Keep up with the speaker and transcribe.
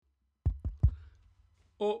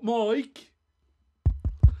Oh, Mike,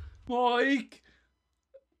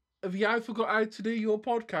 have you forgot how to do your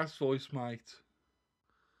podcast voice, mate?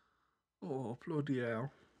 Oh, bloody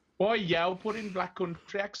hell. Why Yao putting Black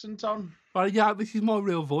Country accent on? Well, yeah, this is my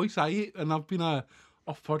real voice, and I've been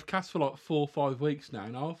off podcast for like 4 or 5 weeks now,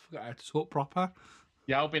 and I forgot how to talk proper.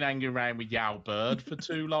 Yao been hanging around with Yao Bird for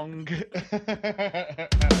too long.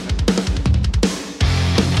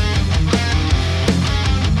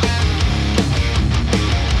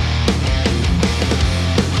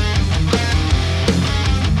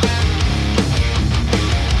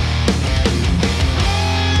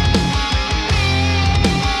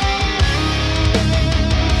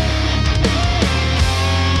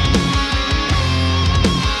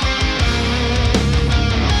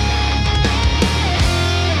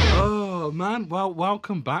 Well,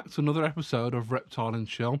 welcome back to another episode of Reptile and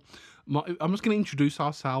Chill. I'm just going to introduce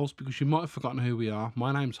ourselves because you might have forgotten who we are.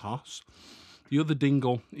 My name's Hoss. The other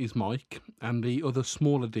dingle is Mike, and the other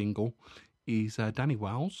smaller dingle is Danny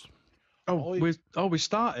Wells. We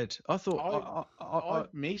started. I thought I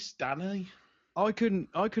missed Danny. I couldn't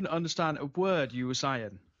understand a word you were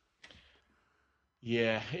saying.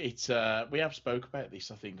 Yeah, it's we have spoke about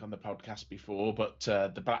this I think on the podcast before, but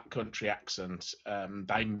the Black Country accent,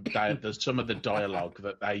 there's some of the dialogue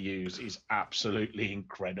that they use is absolutely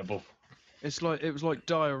incredible. It was like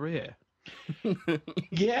diarrhea.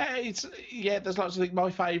 There's lots of things.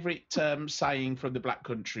 My favourite saying from the Black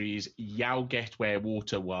Country is "Yow get where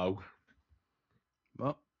water woe."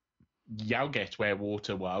 What? Yow get where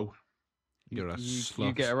water woe. You're a slut.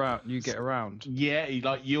 You get around. Yeah,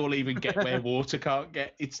 you'll even get where water can't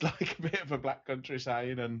get. It's like a bit of a Black Country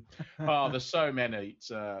saying, and there's so many. It's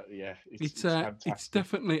fantastic. It's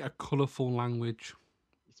definitely a colourful language.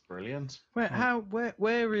 It's brilliant.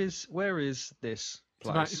 Where is this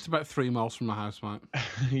place? It's about 3 miles from my house, mate.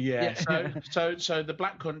 Yeah. So the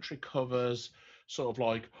Black Country covers sort of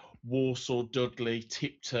like Walsall, Dudley,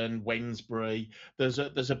 Tipton, Wednesbury. There's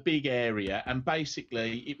a big area, and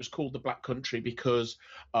basically it was called the Black Country because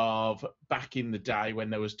of back in the day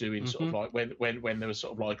when they was doing sort of like when there was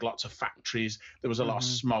sort of like lots of factories, there was a lot of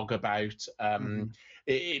smog about.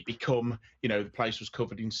 It become, the place was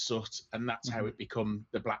covered in soot, and that's how it become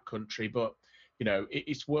the Black Country. But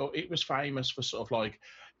it was famous for sort of like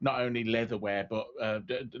not only leatherware, but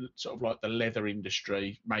sort of like the leather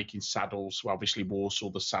industry, making saddles, obviously Walsall,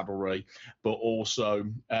 the saddlery, but also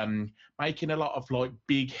making a lot of like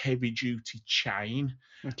big heavy duty chain.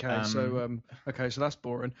 So that's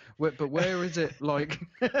boring. But where is it like?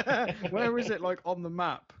 Where is it like on the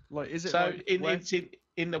map? Like, is it it's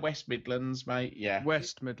in the West Midlands, mate? Yeah,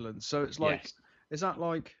 West Midlands. So it's like, yes. Is that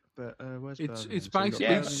like? But where's Birmingham? It's basically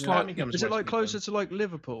is it like closer to like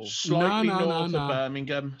Liverpool? Slightly north of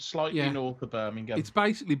Birmingham. Slightly north of Birmingham. It's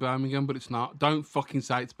basically Birmingham, but it's not. Don't fucking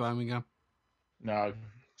say it's Birmingham. No.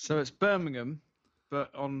 So it's Birmingham,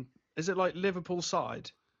 but is it like Liverpool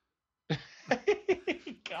side?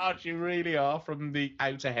 God, you really are from the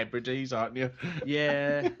Outer Hebrides, aren't you?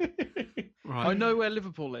 Yeah. Right. I know where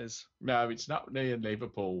Liverpool is. No, it's not near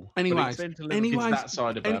Liverpool. Anyways, it's that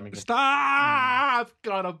side of Birmingham. Stop!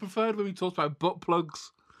 God, I preferred when we talked about butt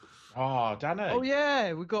plugs. Oh, Danny. Oh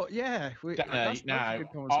yeah, Danny, that's a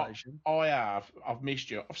good conversation. I've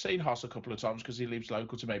missed you. I've seen Hoss a couple of times because he lives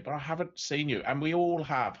local to me, but I haven't seen you. And we all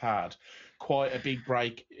have had quite a big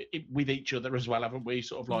break with each other as well, haven't we?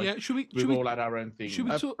 Sort of like, we've all had our own thing. Should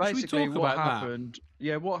we talk what about happened? that?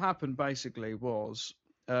 Yeah, what happened basically was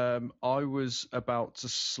I was about to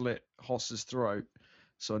slit Hoss's throat,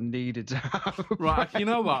 so I needed to have right. You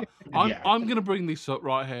know what? I'm going to bring this up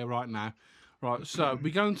right here, right now. Right. So we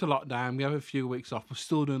go into lockdown. We have a few weeks off. We're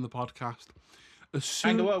still doing the podcast.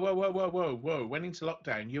 Whoa! Went into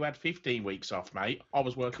lockdown. You had 15 weeks off, mate. I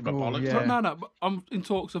was working my bollocks. Yeah. No. But I'm in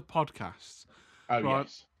talks of podcasts. Oh right?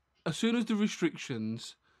 Yes. As soon as the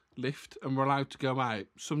restrictions lift and we're allowed to go out,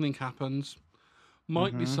 something happens.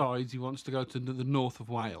 Mike decides he wants to go to the north of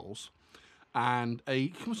Wales, and he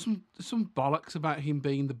comes some bollocks about him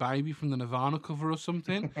being the baby from the Nirvana cover or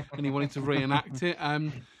something, and he wanted to reenact it.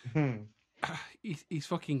 He's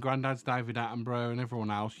fucking granddad's David Attenborough and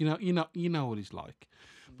everyone else. You know what he's like.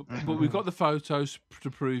 But we've got the photos to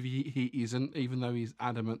prove he isn't, even though he's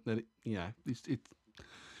adamant that it's.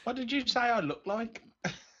 What did you say I look like?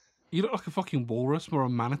 You look like a fucking walrus or a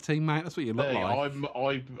manatee, mate. That's what you look like.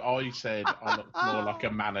 I said I look more like a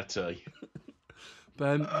manatee.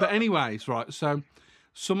 But anyways, right. So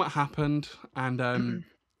something happened, and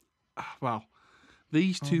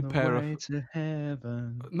these two pair of to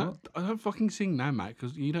heaven. No, I don't fucking sing now, mate,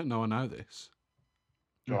 because you don't know I know this.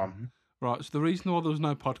 Go on. Right, so the reason why there was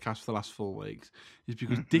no podcast for the last 4 weeks is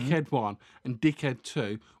because Mm-hmm. Dickhead 1 and Dickhead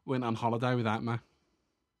 2 went on holiday without me.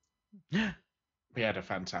 We had a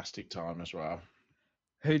fantastic time as well.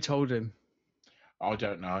 Who told him? I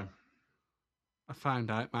don't know. I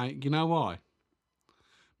found out, mate. You know why?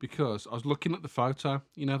 Because I was looking at the photo,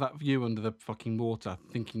 you know, that view under the fucking water,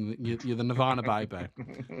 thinking that you're the Nirvana baby,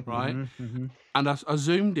 right? Mm-hmm. And I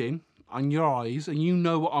zoomed in on your eyes, and you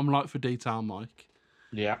know what I'm like for detail, Mike.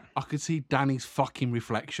 Yeah. I could see Danny's fucking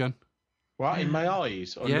reflection. What, in my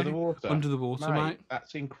eyes? Under the water? Under the water, mate.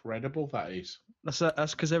 That's incredible, that is.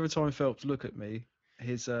 That's because every time Phelps look at me,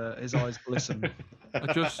 his eyes glisten.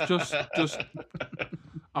 I just,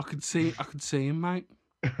 I could see him, mate.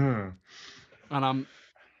 And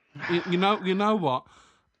you know what?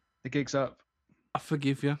 The gig's up. I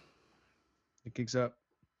forgive you. The gig's up.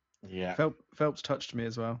 Yeah. Phelps touched me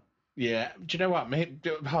as well. Yeah. Do you know what,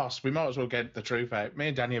 Hoss, we might as well get the truth out. Me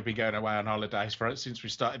and Danny have been going away on holidays since we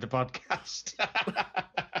started the podcast.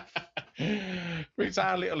 It's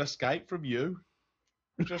our little escape from you.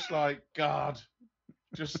 We're just like, God,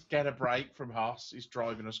 just get a break from Hoss. He's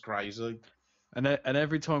driving us crazy. And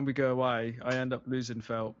every time we go away, I end up losing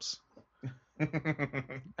Phelps.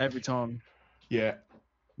 Every time. Yeah.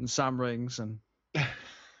 And Sam rings and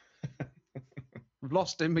we've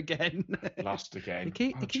lost him again. Lost again.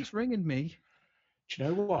 He keeps ringing me. Do you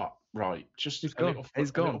know what? Right, just He's a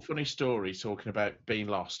little funny story talking about being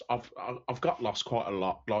lost. I've got lost quite a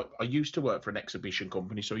lot. Like, I used to work for an exhibition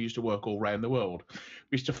company, so I used to work all around the world.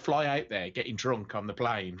 We used to fly out there, getting drunk on the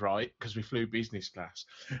plane, right? Because we flew business class,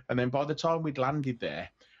 and then by the time we'd landed there,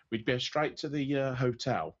 we'd go straight to the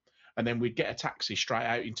hotel, and then we'd get a taxi straight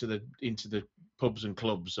out into the pubs and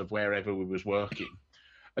clubs of wherever we was working.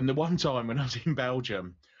 And the one time when I was in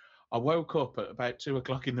Belgium, I woke up at about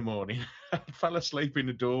 2:00 in the morning. I fell asleep in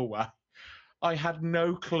the doorway. I had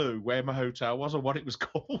no clue where my hotel was or what it was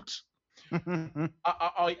called.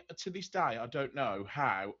 I to this day, I don't know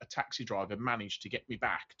how a taxi driver managed to get me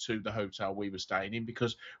back to the hotel we were staying in,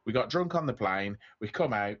 because we got drunk on the plane. We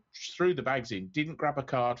come out, threw the bags in, didn't grab a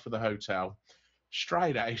card for the hotel,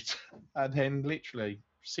 straight out, and then literally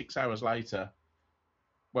 6 hours later,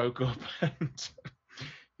 woke up and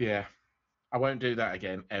yeah. I won't do that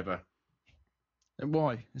again, ever. And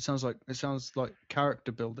why? It sounds like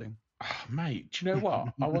character building. Oh, mate, do you know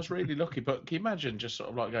what? I was really lucky, but can you imagine just sort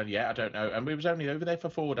of like going, yeah, I don't know. And we was only over there for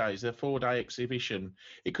 4 days, a 4-day exhibition.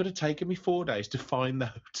 It could have taken me 4 days to find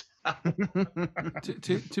the hotel.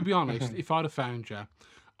 to be honest, if I'd have found you,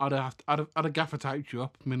 I'd have gaffer taped you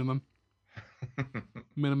up, minimum.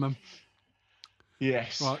 Minimum.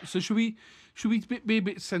 Yes. Right, so should we be a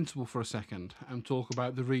bit sensible for a second and talk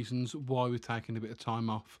about the reasons why we're taking a bit of time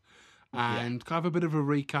off, and kind of a bit of a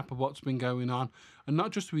recap of what's been going on, and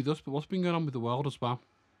not just with us, but what's been going on with the world as well.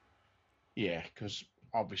 Yeah, because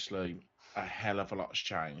obviously a hell of a lot's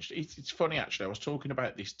changed. It's funny, actually. I was talking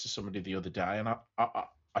about this to somebody the other day, and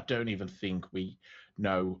I don't even think we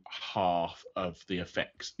know half of the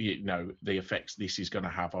effects. The effects this is going to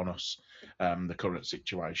have on us, the current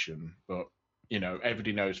situation. But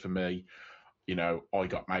everybody knows, for me, I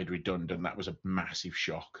got made redundant. That was a massive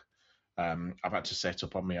shock. I've had to set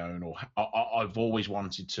up on my own, or I've always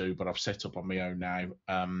wanted to, but I've set up on my own now.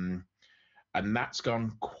 And that's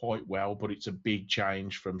gone quite well, but it's a big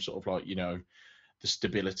change from sort of like, the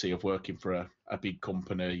stability of working for a big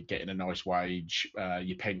company, getting a nice wage,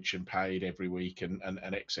 your pension paid every week, and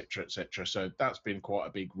et cetera, et cetera. So that's been quite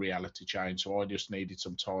a big reality change. So I just needed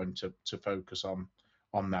some time to focus on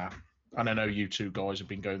that. And I know you two guys have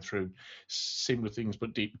been going through similar things, but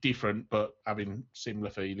different, but having similar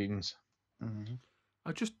feelings. Mm-hmm.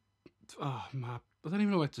 Man, I don't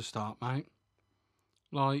even know where to start, mate.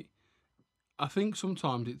 Like, I think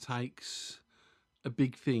sometimes it takes a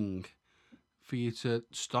big thing for you to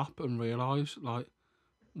stop and realise, like,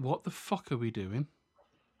 what the fuck are we doing?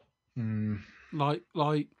 Like,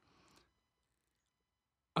 I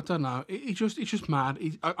don't know. It's just mad.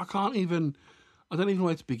 I can't even. I don't even know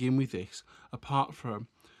where to begin with this, apart from,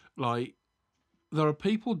 like, there are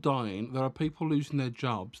people dying, there are people losing their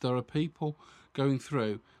jobs, there are people going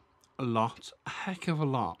through a heck of a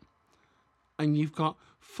lot. And you've got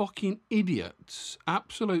fucking idiots,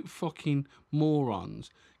 absolute fucking morons,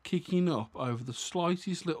 kicking up over the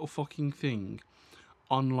slightest little fucking thing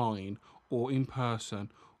online or in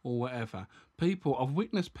person or whatever. I've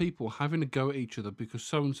witnessed people having a go at each other because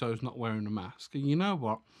so-and-so's not wearing a mask. And you know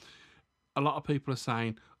what? A lot of people are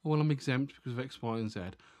saying, oh, well, I'm exempt because of X, Y, and Z.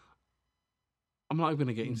 I'm not even going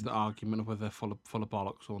to get into the argument of whether they're full of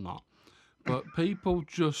bollocks or not. But people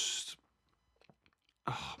just,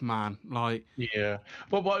 oh, man, like... Yeah.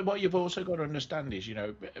 But what you've also got to understand is,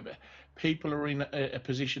 people are in a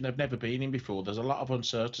position they've never been in before. There's a lot of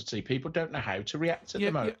uncertainty. People don't know how to react at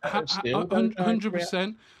the moment. Still don't know how to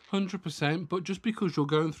react. 100%. But just because you're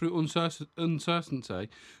going through uncertainty,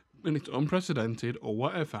 and it's unprecedented or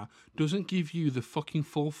whatever, doesn't give you the fucking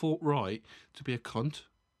full right to be a cunt.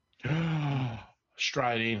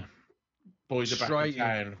 Straight in. Boys are back in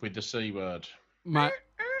town with the C word. Mate,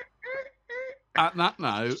 at that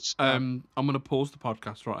note, I'm going to pause the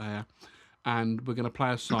podcast right here, and we're going to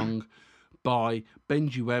play a song by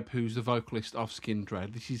Benji Webb, who's the vocalist of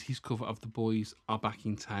Skindred. This is his cover of The Boys Are Back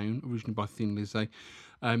in Town, originally by Thin Lizzy.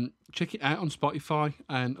 Check it out on Spotify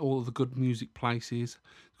and all the good music places.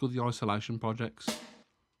 It's called The Isolation Projects.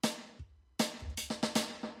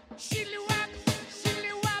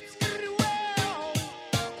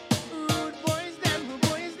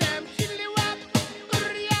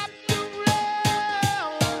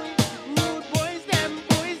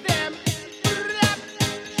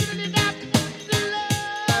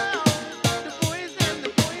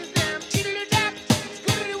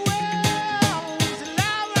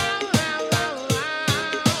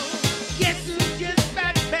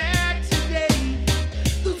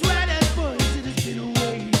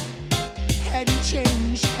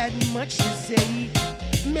 Much to say,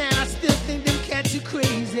 man, I still think them cats are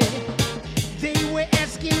crazy. They were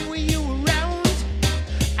asking were you around.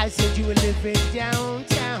 I said you were living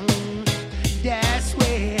downtown. That's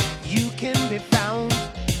where you can be found.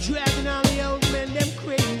 Driving all the old men them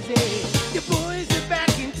crazy. The boys are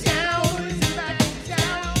back in town. Boys are back in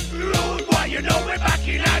town. Rude boy, you know we're back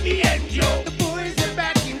in at the end, yo. The boys are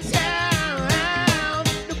back in town.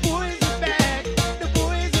 The boys are back. The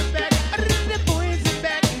boys are back. The boys are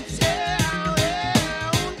back in town.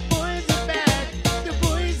 Boys are back. The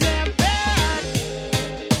boys are back.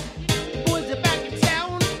 Boys are back in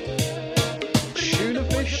town. Tuna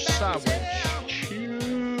fish sandwich.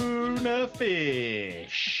 Tuna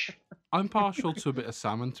fish. I'm partial to a bit of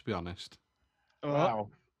salmon, to be honest. Wow.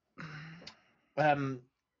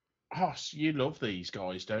 Hoss, you love these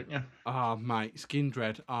guys, don't you? Ah, mate,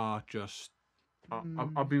 Skindred are just...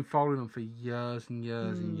 I've been following them for years and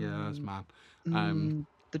years and years, man.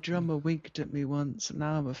 The drummer winked at me once, and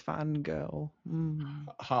now I'm a fangirl.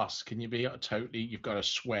 Hoss, can you be totally... You've got to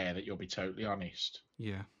swear that you'll be totally honest.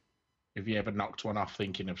 Yeah. Have you ever knocked one off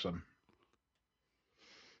thinking of some?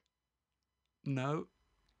 No.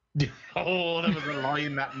 Oh, there was a lie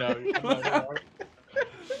in that note.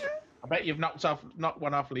 I bet you've knocked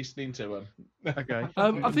one off listening to them. Okay.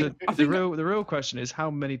 I think the real question is,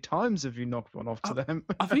 how many times have you knocked one off to them?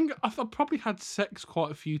 I think I've probably had sex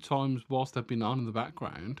quite a few times whilst they've been on in the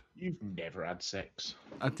background. You've never had sex.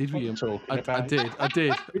 I did with you. I did.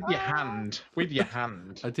 With your hand. With your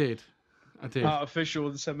hand. I did. Artificial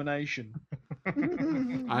insemination.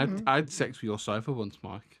 I had sex with your sofa once,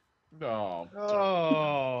 Mike.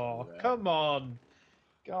 Oh, come on,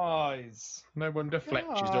 guys. No wonder Fletch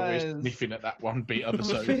is always sniffing at that one bit of the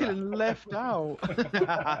sofa. Feeling left out.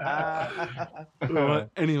 Right.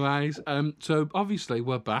 Anyways, so obviously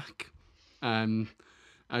we're back.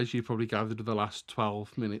 As you probably gathered with the last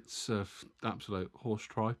 12 minutes of absolute horse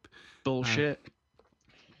tripe. Bullshit.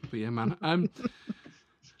 But yeah, man.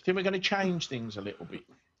 Think we're going to change things a little bit?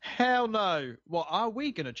 Hell no. What are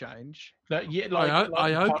we going to change? No, yeah,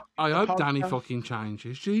 I hope Danny fucking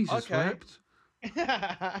changes. Jesus wept.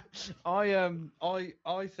 I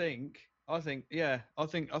think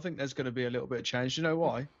there's going to be a little bit of change. Do you know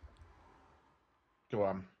why? Go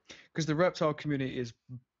on. Because the reptile community is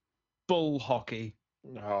bull hockey.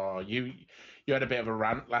 Oh, you had a bit of a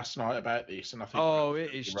rant last night about this, and I think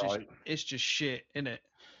it's just shit, innit?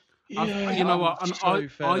 Yeah, you know what? And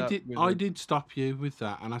I did did stop you with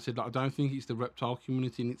that, and I said I don't think it's the reptile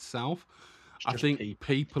community in itself. I think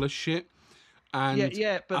people are shit. And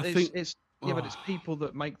but it's people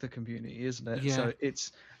that make the community, isn't it? Yeah. So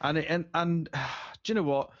it's and do you know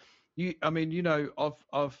what?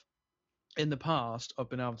 I've in the past I've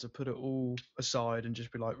been able to put it all aside and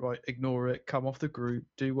just be like, right, ignore it, come off the group,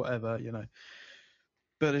 do whatever, you know.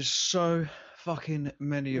 But there's so fucking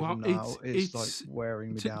many of them now. It's like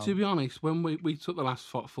wearing me down. To be honest, when we took the last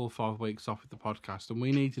 4 or 5 weeks off with the podcast, and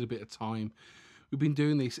we needed a bit of time. We've been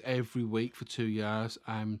doing this every week for 2 years.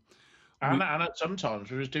 And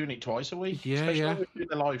sometimes we was doing it twice a week. Yeah, especially when we do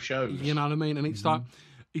the live shows. You know what I mean? And it's like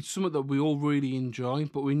it's something that we all really enjoy,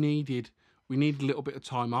 but we needed a little bit of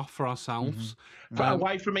time off for ourselves. But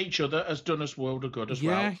away from each other has done us world of good as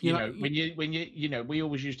well. You know, when you we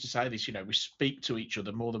always used to say this, we speak to each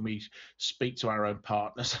other more than we speak to our own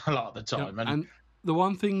partners a lot of the time. And the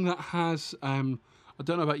one thing that has, I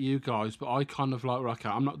don't know about you guys, but I kind of like, okay,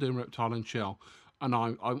 I'm not doing Reptile and Chill. and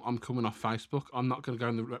I'm coming off Facebook. I'm not going to go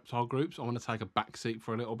in the reptile groups. I want to take a back seat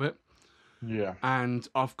for a little bit. Yeah. And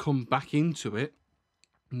I've come back into it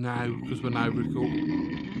now because we're now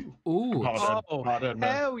recording. Oh, Pardon me.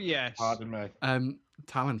 hell yes. Pardon me.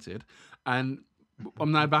 Talented, and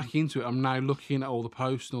I'm now back into it. I'm now looking at all the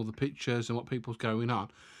posts and all the pictures and what people's going on,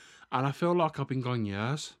 and I feel like I've been gone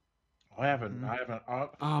years. I haven't.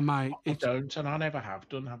 Oh mate, I don't, and I never have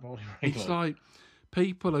done. Have I? It's like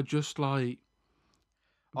people are just like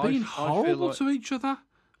being I feel horrible like- to each other.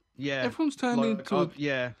 Yeah. Everyone's turned like, into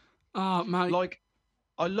yeah. mate. Like,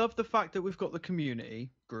 I love the fact that we've got the community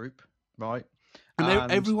group, right?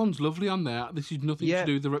 And everyone's lovely on there. This is nothing Yeah, to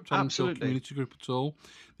do with the Reptile and Chill absolutely. community group at all.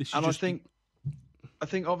 This is And just I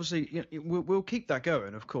think obviously we'll keep that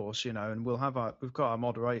going, of course, you know, and we've got our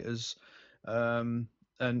moderators, and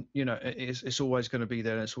you know it's always going to be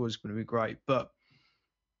there and it's always going to be great. But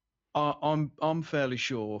I'm fairly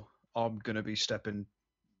sure I'm going to be stepping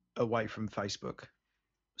away from Facebook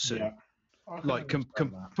soon. Yeah. I can Like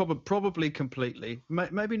understand that. probably completely.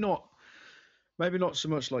 Maybe not so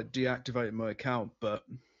much like deactivating my account, but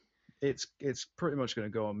it's pretty much going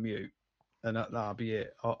to go on mute, and that'll be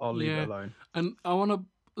it. I'll leave Yeah. it alone. And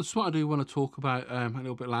that's what I do want to talk about a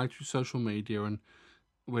little bit later with social media and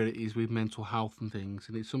where it is with mental health and things.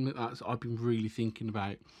 And it's something that I've been really thinking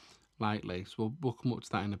about lately. So we'll come up to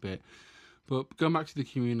that in a bit. But going back to the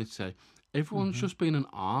community, everyone's just been an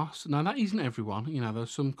arse. Now, that isn't everyone. You know,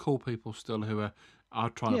 there's some cool people still who are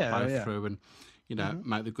trying to play Yeah. through and, you know,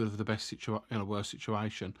 make the good of the best worst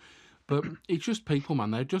situation. But it's just people,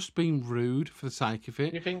 man. They're just being rude for the sake of Do you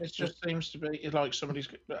it. think this just seems to be like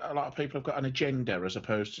a lot of people have got an agenda as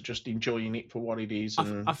opposed to just enjoying it for what it is?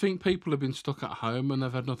 And I think people have been stuck at home and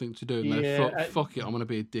they've had nothing to do. And they Yeah, thought, fuck it, I'm going to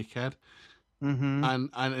be a dickhead. Mm-hmm.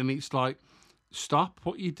 And it's like, stop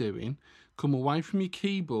what you're doing, come away from your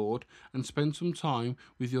keyboard and spend some time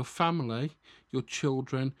with your family, your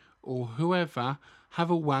children, or whoever. Have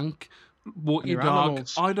a wank, walk your Your dog.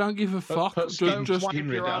 animals. I don't give a fuck. put skin- Just skin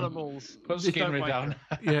rid on. animals. put skin Don't rid wank on.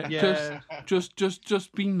 yeah, Yeah.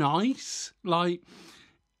 just be nice. Like,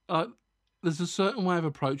 there's a certain way of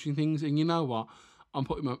approaching things, and you know what? I'm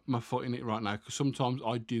putting my foot in it right now because sometimes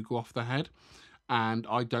I do go off the head, and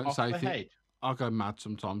I don't Off say the things. head, I go mad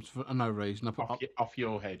sometimes for no reason. I put off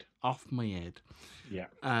your head. off my head. Yeah.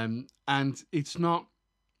 And it's not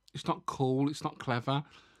cool. It's not clever.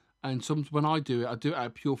 And when I do it out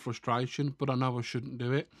of pure frustration. But I know I shouldn't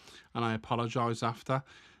do it, and I apologise after.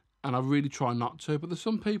 And I really try not to. But there's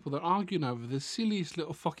some people that are arguing over the silliest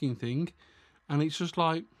little fucking thing, and it's just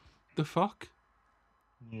like, the fuck,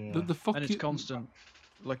 Yeah. the fuck. And it's constant.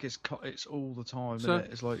 Like it's all the time. So- Isn't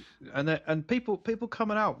it? It's like and people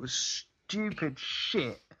coming out with stupid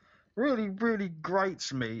shit really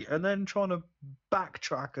grates me, and then trying to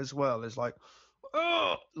backtrack as well is like,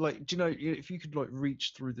 oh, like, do you know, if you could like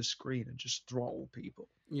reach through the screen and just throttle people.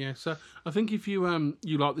 Yeah, so I think if you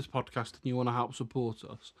you like this podcast and you want to help support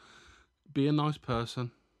us, be a nice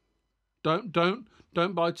person. Don't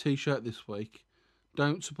buy a t-shirt this week.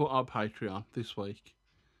 Don't support our Patreon this week.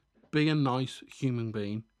 Be a nice human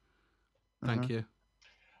being. Thank you.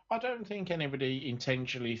 I don't think anybody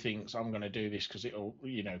intentionally thinks I'm going to do this because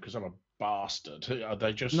because I'm a bastard. Are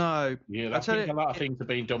they just? No, Yeah, I I tell think you, a lot of things are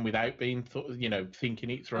being done without being, thinking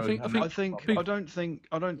it through. think- and I that's think probably-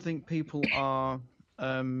 I don't think people are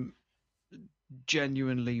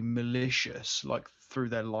genuinely malicious like through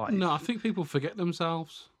their life. No, I think people forget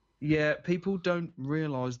themselves. Yeah, people don't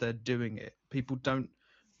realize they're doing it. People don't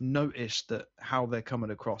notice that how they're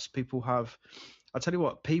coming across. I tell you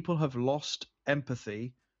what, people have lost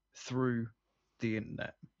empathy through the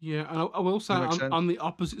internet. Yeah, and I will say That makes sense. on the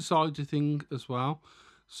opposite side of thing as well.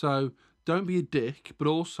 So don't be a dick, but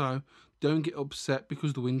also don't get upset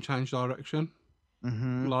because the wind changed direction.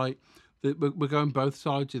 Mm-hmm. Like we're going both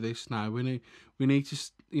sides of this now. We need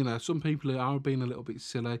to, some people are being a little bit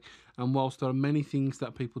silly, and whilst there are many things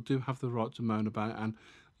that people do have the right to moan about, and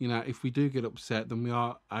if we do get upset, then we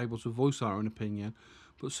are able to voice our own opinion.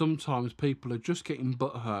 But sometimes people are just getting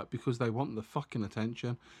butthurt because they want the fucking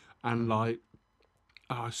attention, and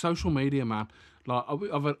social media, man. Like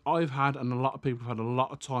I've had, and a lot of people have had a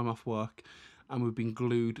lot of time off work, and we've been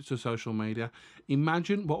glued to social media.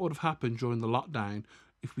 Imagine what would have happened during the lockdown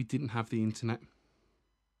if we didn't have the internet.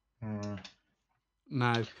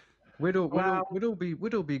 Now, We'd all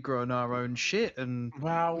be growing our own shit, and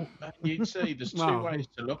Well, you'd see there's two Well- ways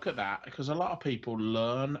to look at that, because a lot of people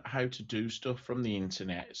learn how to do stuff from the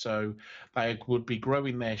internet, so they would be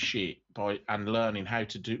growing their shit and learning how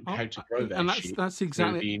to grow their and shit. that's the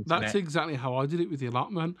exactly internet. how I did it with the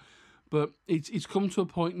allotment. But it's come to a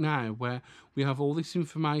point now where we have all this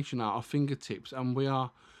information at our fingertips, and we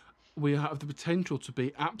have the potential to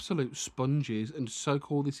be absolute sponges and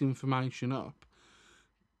soak all this information up.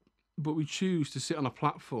 But we choose to sit on a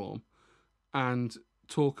platform and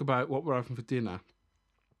talk about what we're having for dinner,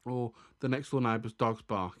 or the next door neighbour's dog's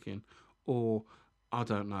barking, or I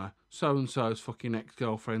don't know, so and so's fucking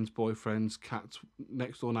ex-girlfriend's boyfriend's cat's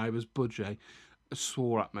next door neighbour's budgie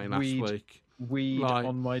swore at me last week. Weed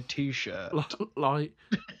on my t-shirt. Like,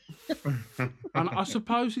 and I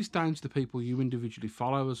suppose it's down to the people you individually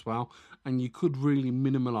follow as well. And you could really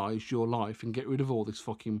minimalise your life and get rid of all this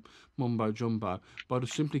fucking mumbo jumbo by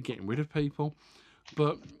just simply getting rid of people.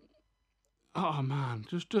 But oh man,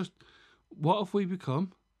 just what have we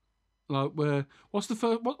become? Like, what's the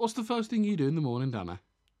first thing you do in the morning, Danny?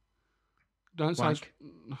 Don't say. Okay.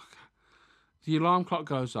 The alarm clock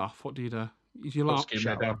goes off. What do you do?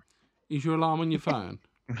 Is your alarm on your phone?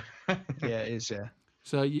 Yeah, it is. Yeah.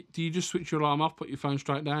 So do you just switch your alarm off, put your phone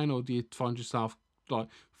straight down, or do you find yourself like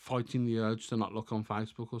fighting the urge to not look on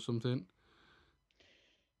Facebook or something?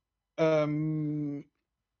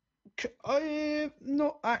 I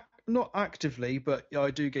not actively, but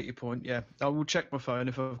I do get your point. Yeah, I will check my phone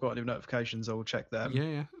if I've got any notifications. I will check them.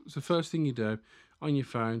 Yeah. It's the first thing you do on your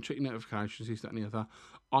phone. Check your notifications. This, that, and the other.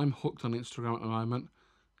 I'm hooked on Instagram at the moment.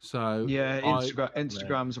 So yeah,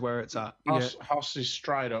 Instagram's where it's at. Hoss is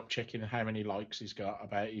straight up checking how many likes he's got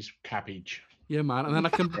about his cabbage. Yeah, man. And then I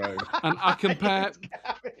compare,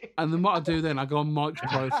 and then what I do then, I go on Mike's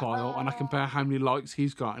profile and I compare how many likes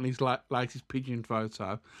he's got and his latest pigeon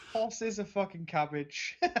photo. Hoss is a fucking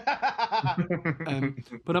cabbage.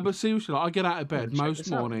 But seriously, like, I get out of bed most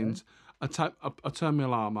mornings. I turn my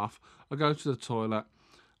alarm off. I go to the toilet.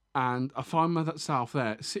 And I find myself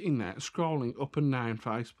there, sitting there, scrolling up and down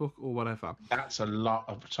Facebook or whatever. That's a lot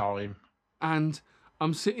of time. And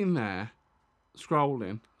I'm sitting there,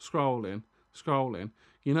 scrolling.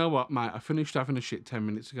 You know what, mate? I finished having a shit 10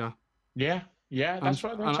 minutes ago. Yeah. That's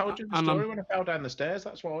what I told you the story when I fell down the stairs.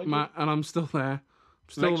 That's why. Mate, and I'm still there.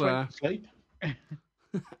 There. Sleep.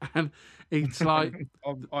 And it's like...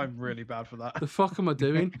 I'm really bad for that. The fuck am I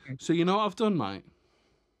doing? So you know what I've done, mate?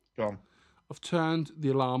 Go on. I've turned the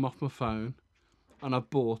alarm off my phone and I've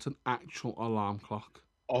bought an actual alarm clock.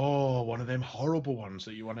 Oh, one of them horrible ones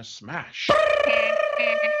that you want to smash.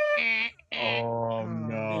 Oh,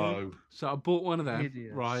 no. So I bought one of them,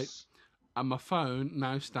 Idiots. right? And my phone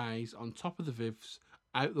now stays on top of the Vivs,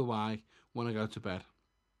 out the way, when I go to bed.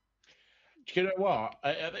 Do you know what?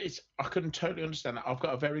 I couldn't totally understand that. I've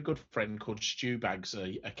got a very good friend called Stu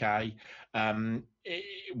Bagsy, okay?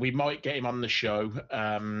 We might get him on the show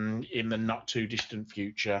in the not too distant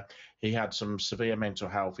future. He had some severe mental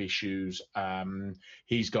health issues.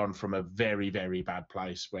 He's gone from a very, very bad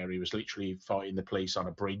place where he was literally fighting the police on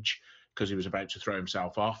a bridge because he was about to throw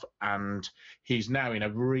himself off. And he's now in a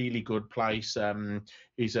really good place.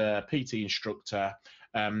 He's a PT instructor.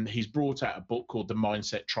 He's brought out a book called The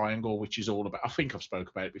Mindset Triangle, which is all about, I think I've spoke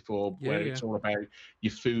about it before, it's all about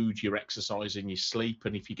your food, your exercise, and your sleep.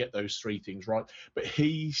 And if you get those three things right. But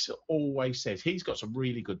he's always says, he's got some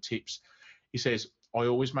really good tips. He says, I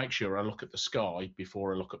always make sure I look at the sky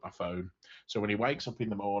before I look at my phone. So when he wakes up in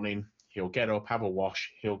the morning, he'll get up, have a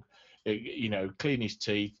wash, he'll, clean his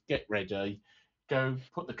teeth, get ready, go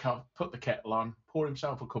put the kettle on, pour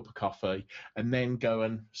himself a cup of coffee, and then go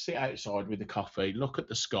and sit outside with the coffee, look at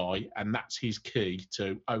the sky, and that's his key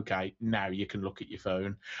to, okay, now you can look at your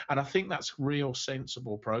phone. And I think that's a real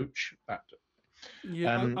sensible approach. I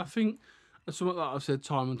think something that I've said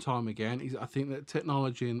time and time again is I think that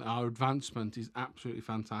technology and our advancement is absolutely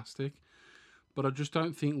fantastic, but I just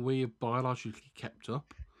don't think we have biologically kept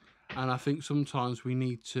up. And I think sometimes we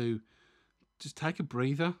need to just take a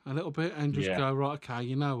breather a little bit and just go, right, okay,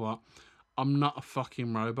 you know what? I'm not a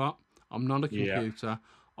fucking robot. I'm not a computer.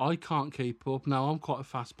 I can't keep up. Now, I'm quite a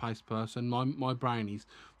fast-paced person. My brain is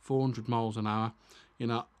 400 miles an hour,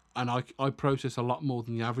 and I process a lot more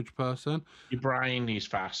than the average person. Your brain is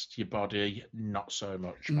fast, your body, not so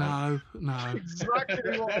much. No.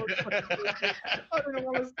 Exactly what I was thinking. I didn't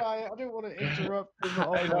want to say it. I didn't want to interrupt.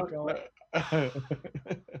 Oh, my God.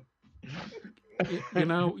 You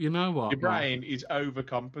know what? Your brain is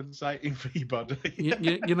overcompensating for your body.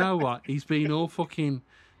 You know what? He's been all fucking,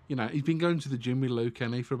 he's been going to the gym with Luke,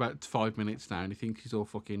 and for about 5 minutes now, and he thinks he's all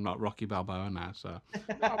fucking like Rocky Balboa now. So,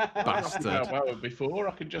 bastard. Well, before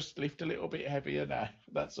I can just lift a little bit heavier now.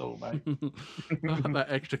 That's all, mate. That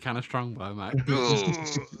extra can of Strongbow, mate.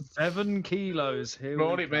 7 kilos.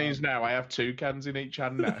 All it means now, I have 2 cans in each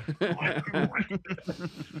hand now.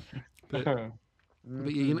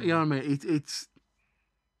 But you know what I mean? It's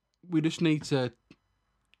we just need to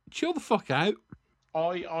chill the fuck out.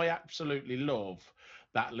 I absolutely love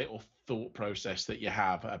that little thought process that you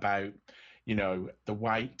have about, the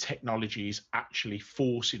way technology is actually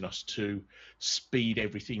forcing us to speed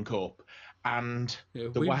everything up, and Yeah,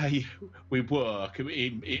 the way we work. When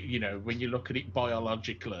you look at it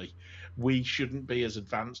biologically, we shouldn't be as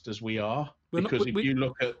advanced as we are, We're not- because we- if you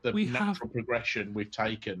look at the we natural progression we've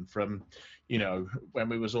taken from, when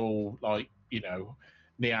we was all like,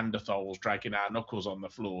 Neanderthals dragging our knuckles on the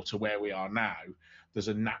floor to where we are now, there's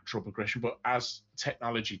a natural progression. But as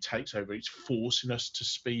technology takes over, it's forcing us to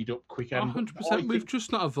speed up quicker. And 100%. We've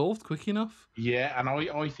just not evolved quick enough. Yeah, and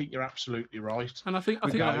I think you're absolutely right. And I think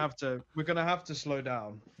We're gonna have to slow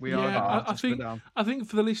down. We are Yeah, gonna have I to slow think down. I think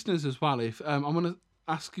for the listeners as well, if I'm going to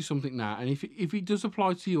ask you something now, and if it does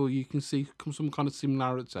apply to you, or you can see some kind of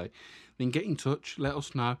similarity, then get in touch. Let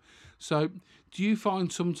us know. So, do you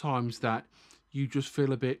find sometimes that you just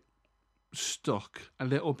feel a bit stuck, a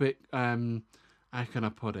little bit? How can I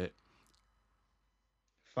put it?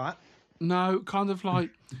 Fat. No, kind of like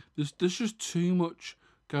there's just too much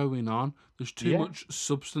going on. There's too much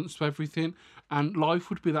substance to everything, and life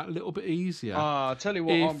would be that little bit easier. I'll tell you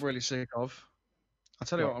what If- I'm really sick of. I'll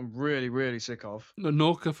tell you what I'm really, really sick of. No,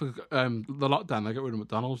 Norfolk, the lockdown, they got rid of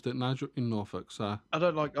McDonald's, didn't they, in Norfolk? So I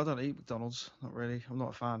don't eat McDonald's. Not really. I'm not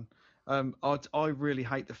a fan. I really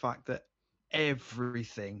hate the fact that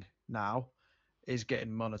everything now is getting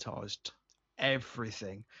monetized.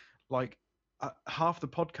 Everything. Like half the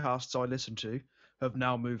podcasts I listen to have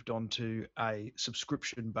now moved on to a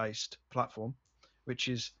subscription-based platform, which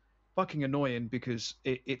is fucking annoying because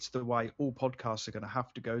it's the way all podcasts are going to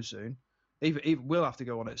have to go soon. Even we'll have to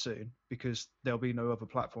go on it soon because there'll be no other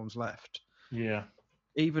platforms left. Yeah.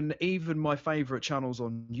 Even my favorite channels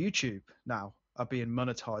on YouTube now are being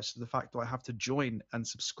monetized to the fact that I have to join and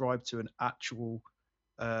subscribe to an actual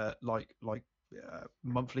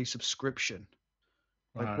monthly subscription.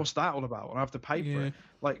 Like, Wow. what's that all about? And I have to pay for it.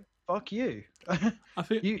 Like, fuck you. I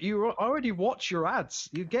think you already watch your ads.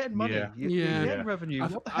 You're getting money. Yeah. You're Yeah. getting revenue.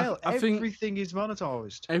 What the I hell? think- Everything is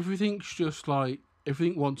monetized. everything's just like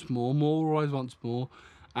everything wants more. More always wants more.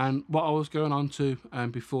 And what I was going on to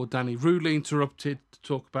before Danny rudely interrupted to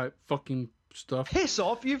talk about fucking stuff. Piss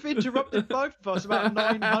off! You've interrupted both of us about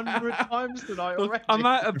 900 times tonight Look, already. I'm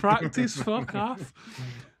out of practice. Fuck off.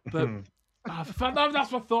 But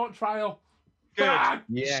that's my thought trail. Good. Fuck,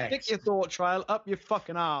 Yes. Stick your thought trail up your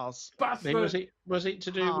fucking arse. bastard. Was it to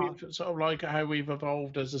do with sort of like how we've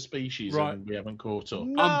evolved as a species Right. and we haven't caught up?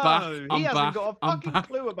 No, back, he I'm hasn't back, got a I'm fucking back.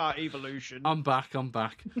 clue about evolution. I'm back.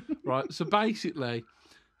 Right. So basically,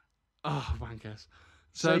 wankers.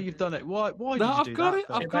 So you've done it. Why No, did you I've do got that, it,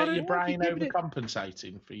 Phil? I've got About it. your Why brain did you give it-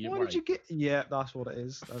 overcompensating for your Why weight. did you get? Yeah, that's what it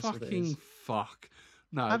is. That's what it Fucking is. fuck.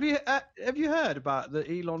 No. Have you heard about the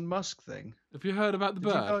Elon Musk thing? Have you heard about the Did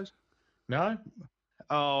you bird? guys? No?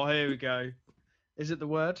 Oh, here we go. Is it the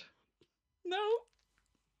word? No.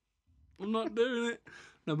 I'm not doing it.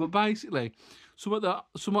 No, but basically, it's a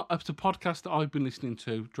podcast that I've been listening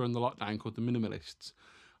to during the lockdown called The Minimalists,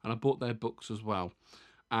 and I bought their books as well.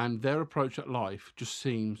 And their approach at life just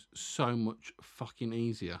seems so much fucking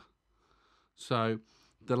easier. So,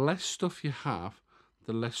 the less stuff you have,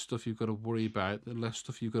 the less stuff you've got to worry about, the less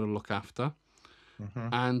stuff you've got to look after.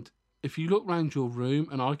 And if you look around your room,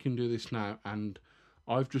 and I can do this now, and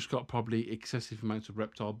I've just got probably excessive amounts of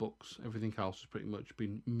reptile books. Everything else has pretty much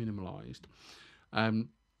been minimalised.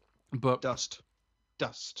 But Dust.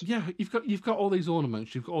 yeah, you've got all these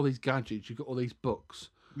ornaments, you've got all these gadgets, you've got all these books,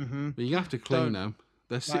 Mm-hmm. but you have to clean Don't. them.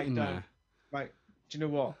 They're sitting don't. there. Right. Do you know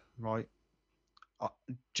what? Right. Do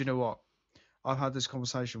you know what? I've had this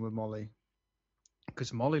conversation with Molly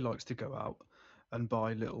because Molly likes to go out and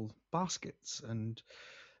buy little baskets and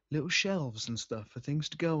little shelves and stuff for things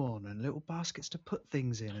to go on and little baskets to put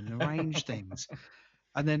things in and arrange things.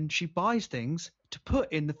 And then she buys things to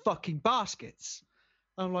put in the fucking baskets.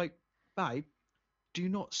 I'm like, babe, do you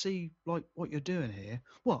not see like what you're doing here?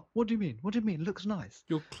 What? What do you mean? What do you mean? It looks nice.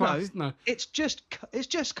 Your class, no. It's just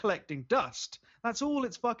collecting dust. That's all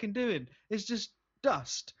it's fucking doing. It's just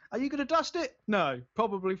dust. Are you gonna dust it? No,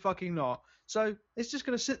 probably fucking not. So it's just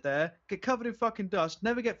gonna sit there, get covered in fucking dust,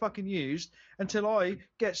 never get fucking used until I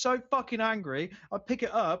get so fucking angry, I pick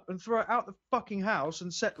it up and throw it out the fucking house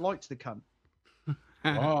and set light to the cunt.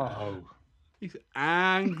 Oh. He's an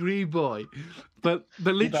angry boy. But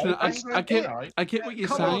literally, I get what you're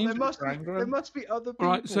Come saying. on, there must be other people.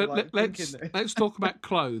 Right, so like, let's thinking let's talk about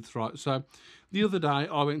clothes, right? So the other day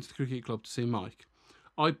I went to the cricket club to see Mike.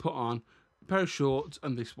 I put on a pair of shorts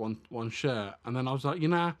and this one shirt, and then I was like, you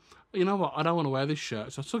know what? I don't want to wear this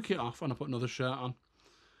shirt, so I took it off and I put another shirt on.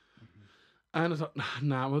 And I was like,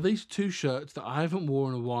 nah, well, these 2 shirts that I haven't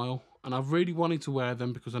worn in a while, and I've really wanted to wear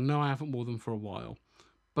them because I know I haven't worn them for a while,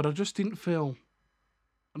 but I just didn't feel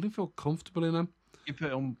comfortable in them. You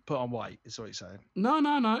put on weight, is what you're saying. No.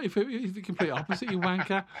 If the complete opposite, you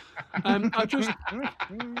wanker.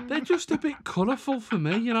 They're just a bit colourful for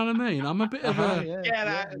me. You know what I mean? I'm a bit of a. Get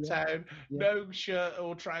out of town. No shirt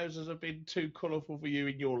or trousers have been too colourful for you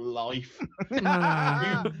in your life.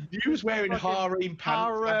 You was wearing harem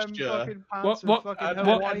pants last year.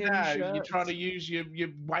 Hawaiian Now shirts. you're trying to use your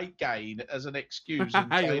weight gain as an excuse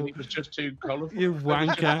and saying it was just too colourful. You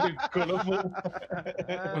wanker. Too colourful.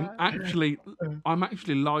 I'm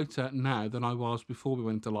actually lighter now than I was before we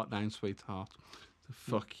went to lockdown, sweetheart. So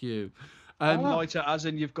fuck you. Lighter, as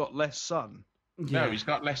in you've got less sun. No, he's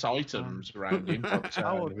got less items around him.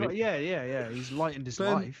 Yeah. He's lightened his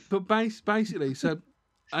life. But basically, so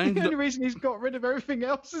I The ended only up, reason he's got rid of everything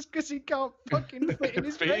else is because he can't fucking fit in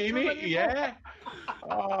his Fit in bedroom it, anymore. yeah.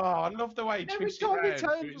 Oh, I love the way he Every twists it time he round.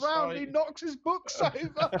 turns round, he knocks his books over.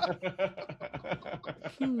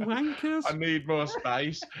 you wankers. I need more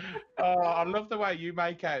space. I love the way you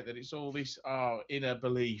make out that it's all this inner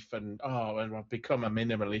belief and I've become a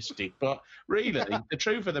minimalistic. But really, the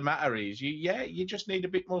truth of the matter is, you just need a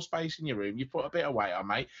bit more space in your room. You put a bit of weight on,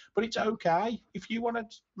 mate. But it's okay if you want to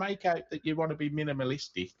make out that you want to be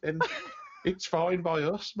minimalistic, then it's fine by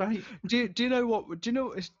us, mate. Do you know what?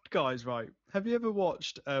 Guys? Right? Have you ever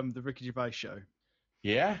watched the Ricky Gervais show?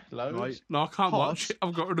 Yeah, loads. Right. No, I can't watch Hoss. it.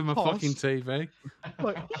 I've got rid of my Hoss. fucking TV.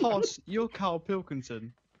 Like Hoss, you're Carl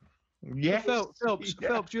Pilkington. Yes.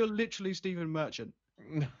 Phelps, you're literally Stephen Merchant.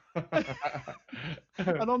 And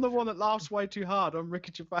I'm the one that laughs way too hard. I'm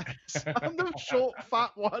Ricky Gervais. I'm the short, fat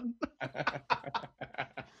one.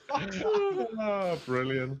 Oh,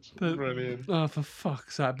 brilliant. Brilliant. Oh, for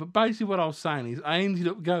fuck's sake. But basically what I was saying is I ended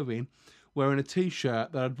up going wearing a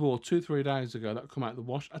T-shirt that I'd wore 2-3 days ago that come out of the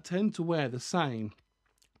wash. I tend to wear the same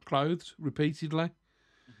clothes repeatedly.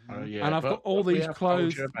 Oh, yeah, And I've got all we these have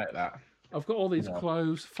clothes. told you about that. I've got all these No.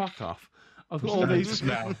 clothes. Fuck off. I've got All all these these.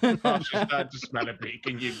 smell. I just started to smell a bit.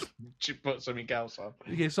 Can you put something else on?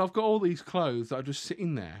 Yeah, so I've got all these clothes that are just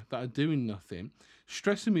sitting there that are doing nothing,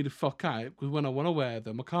 stressing me the fuck out because when I want to wear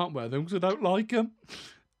them, I can't wear them because I don't like them.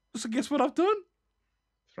 So guess what I've done?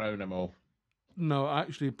 Thrown them all. No, I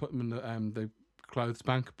actually put them in the clothes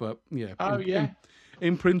bank, but yeah. Oh, yeah.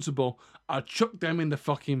 In principle, I chucked them in the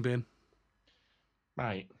fucking bin.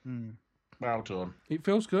 Mate, well done. It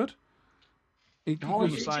feels good. Oh,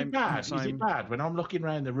 because- is same- it bad? Is same. it bad when I'm looking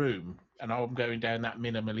around the room and I'm going down that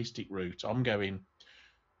minimalistic route? I'm going,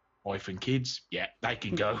 wife and kids, yeah, they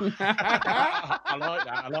can go. I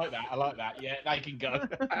like that. Yeah, they can go.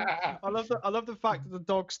 I love the fact that the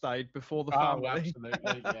dog stayed before the Oh, family.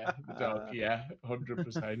 absolutely, yeah. The dog, yeah,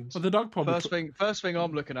 100%. well, the dog probably. First thing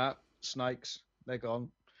I'm looking at, snakes. They're gone.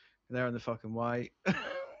 They're in the fucking way.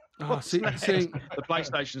 See, The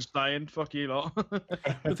PlayStation's staying. Fuck you lot.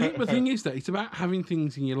 the thing is that it's about having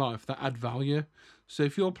things in your life that add value. So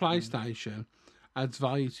if your PlayStation adds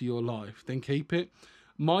value to your life, then keep it.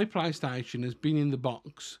 My PlayStation has been in the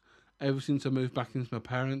box ever since I moved back into my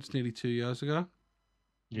parents nearly 2 years ago.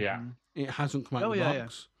 Yeah. It hasn't come out of the yeah.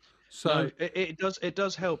 box. So So it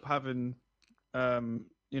does help having a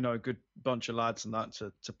good bunch of lads and that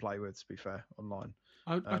to play with. To be fair, online.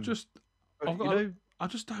 I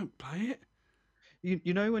just don't play it.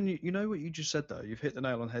 You know when you know what you just said though. You've hit the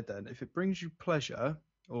nail on the head. Then, if it brings you pleasure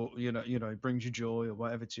or brings you joy or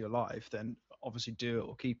whatever to your life, then obviously do it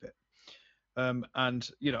or keep it. And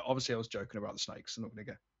obviously I was joking about the snakes. I'm not going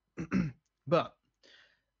to go, but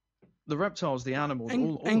the reptiles, the animals,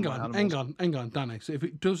 Hang on, Danny. So if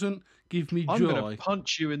it doesn't give me I'm joy, going to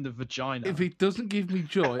punch you in the vagina. if it doesn't give me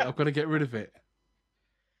joy, I've got to get rid of it.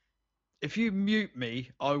 If you mute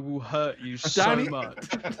me, I will hurt you Danny- so much.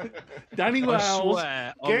 Danny I Wells,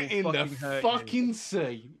 swear, I get will in the fucking hurt you. fucking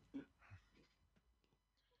sea.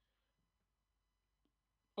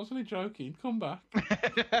 I was only joking. Come back.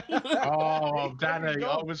 Oh, Danny,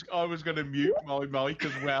 I was going to mute my mic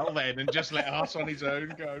as well then and just let us on his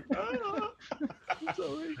own go.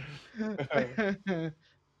 Sorry.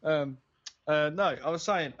 No, I was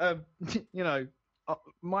saying,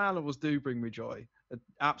 my animals do bring me joy.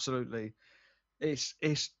 Absolutely. It's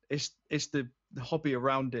the hobby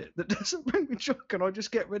around it that doesn't bring me joy. Can I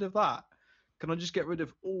just get rid of that? Can I just get rid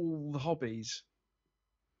of all the hobbies?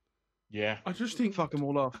 Yeah. I just think Fuck them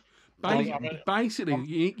all off. basically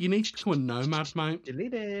you need to become a nomad, mate.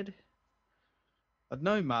 Deleted. A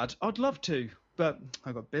nomad? I'd love to, but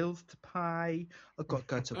I've got bills to pay. I've got to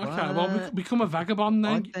go to work. Okay, well, become a vagabond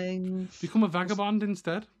then. buy things. Become a vagabond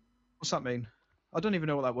instead. What's that mean? I don't even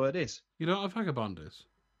know what that word is. You know what a vagabond is?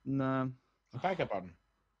 No. Vagabond.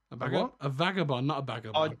 A vagabond, not a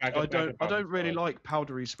vagabond. I don't really like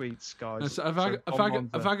powdery sweets, guys. No, so a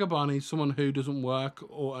vagabond is someone who doesn't work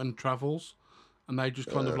and travels, and they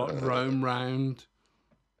just kind of like roam round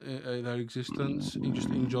their existence, just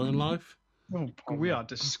enjoying life. Oh, we are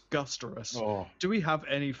disgustorous. Oh. Do we have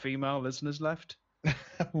any female listeners left?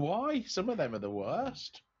 Why? Some of them are the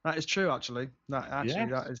worst. That is true, actually. That is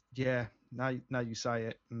Now you say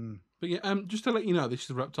it. Mm. But yeah, just to let you know, this is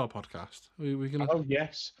the Reptile Podcast. We're gonna. Oh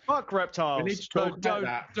yes. Fuck reptiles. We need to talk about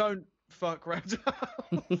that. Don't fuck reptiles.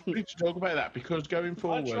 We need to talk about that because going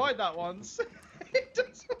forward. I tried that once. It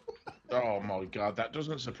doesn't. Oh my god, that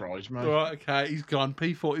doesn't surprise me. Right, okay, he's gone.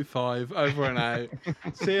 P45, over and out.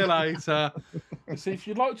 See you later. See, if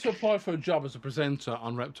you'd like to apply for a job as a presenter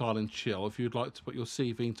on Reptile and Chill, if you'd like to put your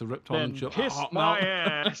CV into Reptile and Chill, kiss my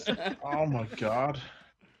ass. Oh my god.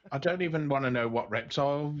 I don't even want to know what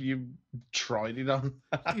reptile you tried it on.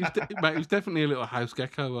 Mate, it was definitely a little house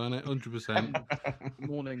gecko, wasn't it? 100%.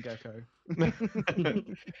 Morning gecko.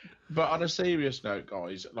 But on a serious note,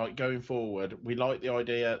 guys, like going forward, we like the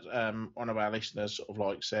idea. One of our listeners sort of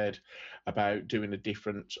like said about doing a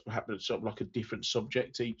different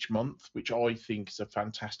subject each month, which I think is a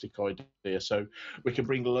fantastic idea. So we can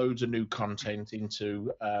bring loads of new content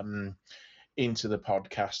into the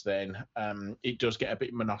podcast. Then it does get a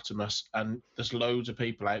bit monotonous, and there's loads of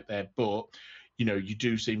people out there, but you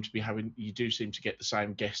do seem to get the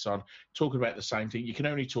same guests on talking about the same thing. You can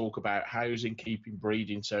only talk about housing, keeping,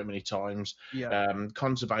 breeding so many times.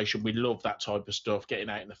 Conservation, we love that type of stuff, getting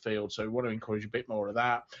out in the field, so we want to encourage a bit more of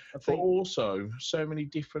that. But also so many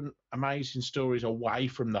different amazing stories away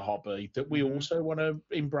from the hobby that we also want to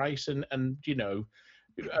embrace and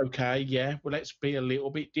okay, yeah, well, let's be a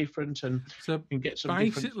little bit different and get some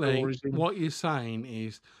basically different stories in. What you're saying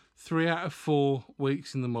is 3 out of 4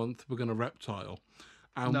 weeks in the month we're going to reptile,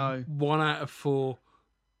 and 1 out of 4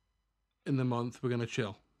 in the month we're going to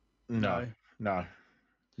chill. No.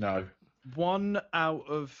 1 out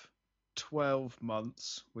of 12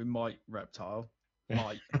 months we might reptile.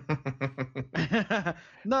 Might.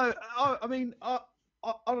 No, I mean,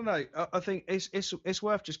 I don't know. I think it's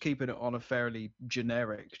worth just keeping it on a fairly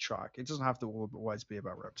generic track. It doesn't have to always be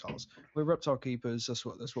about reptiles. We're reptile keepers. That's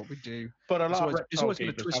what we do. But a lot of reptile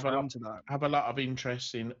keepers have a lot of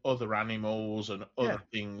interest in other animals and other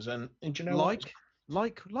things. And do you know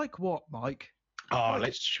like what, Mike? Oh,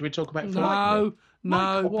 should we talk about? No.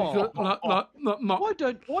 Because,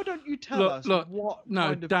 why don't you tell us what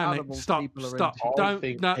kind of animals people are into?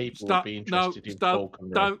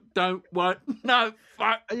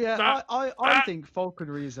 I think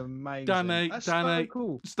falconry is amazing. Danny, so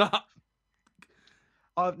cool. Stop.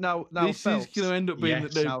 Now, this Phelps. is going to end up being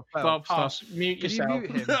the new Bob. Stop. Mute yourself. Can you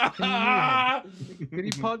mute him? Can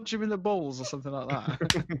you punch him in the balls or something like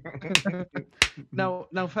that?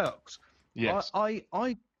 Now, Phelps. Yes.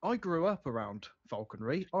 I grew up around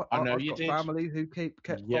falconry. I know I've you got did. family who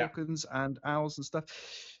kept falcons and owls and stuff.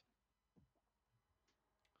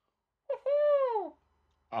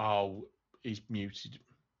 Oh, he's muted.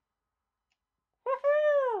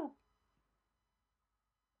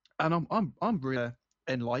 And I'm really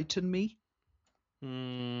enlighten me.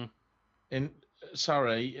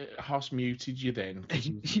 Sorry, Hoss muted you then.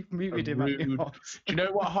 You muted him. Do you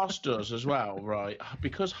know what Hoss does as well, right?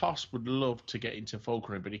 Because Hoss would love to get into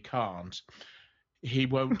falconry, but he can't. He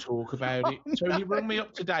won't talk about it. So he rang me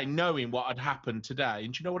up today knowing what had happened today.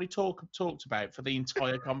 And do you know what he talked about for the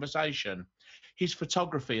entire conversation? His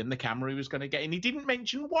photography and the camera he was going to get. And he didn't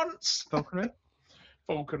mention once falconry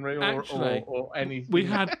or anything. We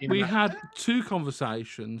had 2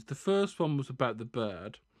 conversations. The first one was about the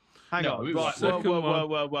bird. Hang on. Right.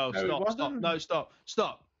 Whoa.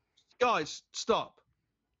 Stop. Guys, stop.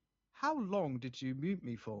 How long did you mute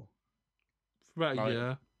me for? For about a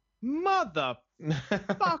year. Motherfucker.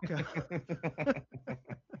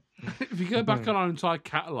 If you go back on our entire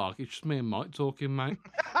catalogue, it's just me and Mike talking, mate.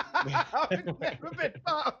 I've never been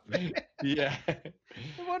part of it. Yeah.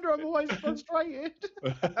 No wonder I'm always frustrated.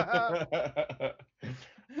 Why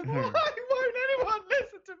won't anyone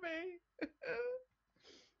listen to me?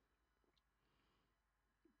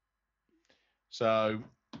 So,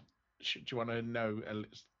 do you want to know?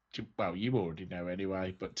 Well, you already know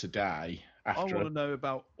anyway, but today, I want to know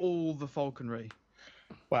about all the falconry.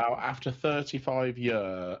 Well, after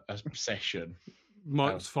 35-year obsession,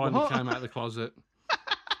 Mike's finally came out of the closet.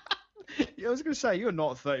 I was going to say, you're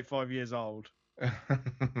not 35 years old.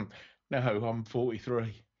 No, I'm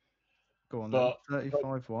 43. Go on, then.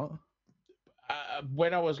 35 what?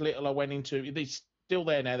 When I was little, I went into this still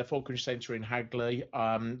there now, the Fall Country Centre in Hagley.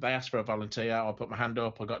 They asked for a volunteer. I put my hand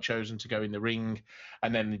up. I got chosen to go in the ring,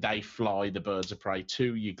 and then they fly the birds of prey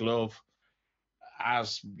to your glove.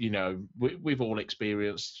 As you know, we've all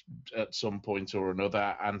experienced at some point or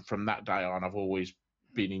another, and from that day on, I've always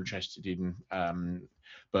been interested in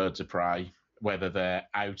birds of prey, whether they're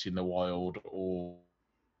out in the wild or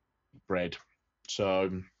bred.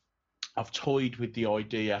 So I've toyed with the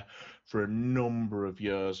idea for a number of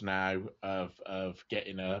years now of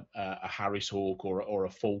getting a Harris hawk or a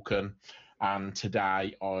falcon. And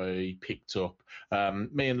today I picked up,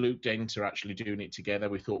 me and Luke Dent are actually doing it together.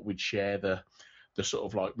 We thought we'd share the sort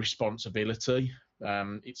of like responsibility.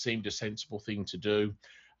 It seemed a sensible thing to do.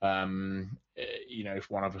 You know, if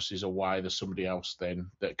one of us is away, there's somebody else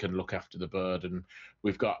then that can look after the bird. And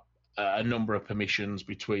we've got a number of permissions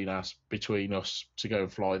between us to go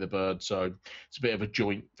and fly the bird. So it's a bit of a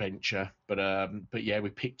joint venture. But yeah, we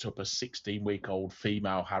picked up a 16-week-old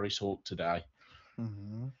female Harris hawk today.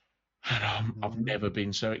 Mm-hmm. And I've never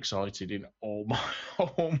been so excited in all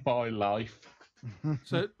my life.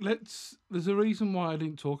 So there's a reason why I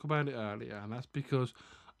didn't talk about it earlier, and that's because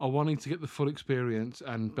I wanted to get the full experience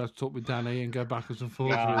and be able to talk with Danny and go backwards and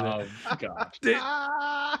forwards with it. Oh,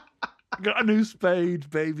 God. Got a new spade,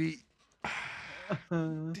 baby.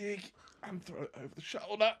 Dig and throw it over the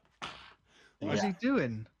shoulder. What's he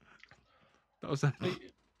doing? That was it.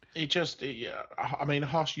 I mean,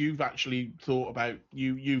 Hoss, you've actually thought about,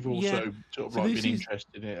 you've also sort of like been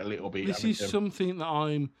interested in it a little bit. This is something that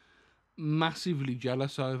I'm massively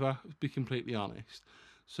jealous over, to be completely honest.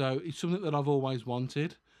 So it's something that I've always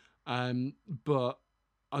wanted, but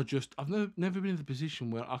I've never been in the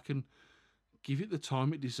position where I can give it the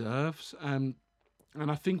time it deserves. And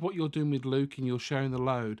I think what you're doing with Luke and you're sharing the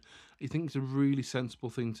load, I think it's a really sensible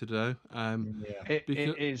thing to do. It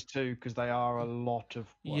is too, because they are a lot of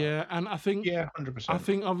work. Yeah, and I think 100%. I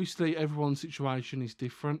think obviously everyone's situation is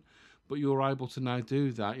different, but you're able to now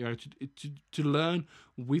do that. You're able to learn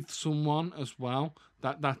with someone as well.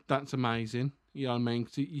 That's amazing. You know what I mean?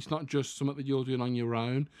 'Cause it's not just something that you're doing on your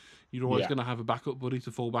own. You're always going to have a backup buddy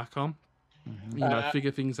to fall back on. Mm-hmm. You know,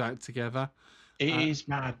 figure things out together. It is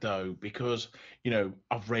mad though, because you know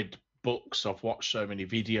I've read books, I've watched so many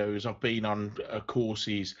videos, I've been on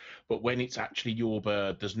courses, but when it's actually your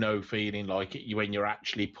bird, there's no feeling like it when you're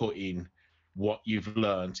actually putting what you've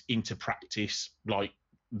learned into practice. Like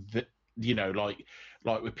you know, like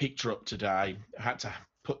we picked her up today. I had to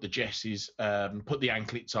put the jesses, put the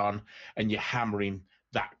anklets on, and you're hammering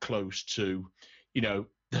that close to, you know,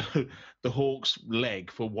 the hawk's leg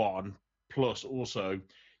for one, plus also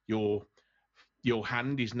your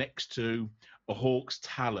hand is next to a hawk's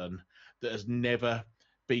talon that has never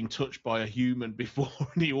been touched by a human before,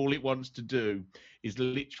 and all it wants to do is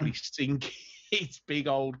literally sink its big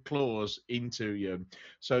old claws into you.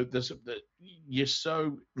 So you're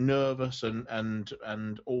so nervous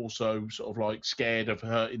and also sort of like scared of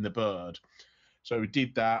hurting the bird. So we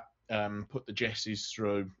did that, put the jesses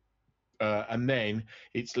through. And then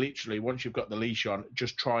it's literally, once you've got the leash on,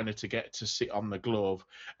 just trying her to get to sit on the glove.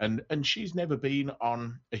 And she's never been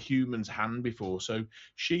on a human's hand before, so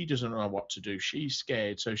she doesn't know what to do. She's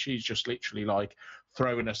scared, so she's just literally like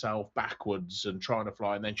throwing herself backwards and trying to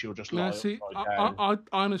fly, and then she'll just lie upside down. I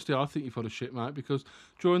honestly, I think you're full of shit, mate, because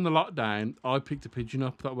during the lockdown, I picked a pigeon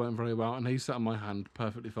up that went very well, and he sat on my hand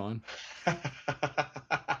perfectly fine.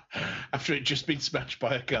 After it just been smashed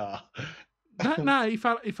by a car. No, he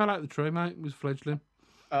fell out the tree, mate. It was fledgling.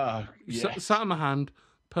 Oh, yeah. Sat on my hand,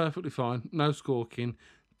 perfectly fine, no squawking.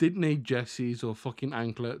 Didn't need jesses or fucking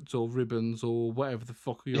anklets or ribbons or whatever the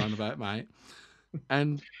fuck you're on about, mate.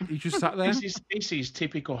 And he just sat there. This is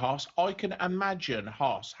typical Hoss. I can imagine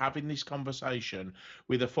Hoss having this conversation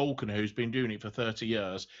with a falconer who's been doing it for 30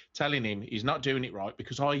 years, telling him he's not doing it right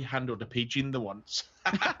because I handled a pigeon the once.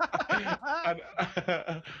 And,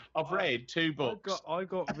 I've read 2 books. I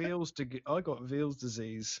got Veals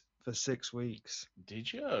disease for 6 weeks.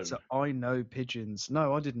 Did you? So I know pigeons.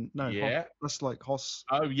 No, I didn't. No, yeah, that's like Hoss.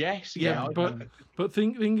 Oh yes, yeah. But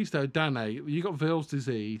thing is though, Danny, you got Veals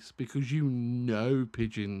disease because you know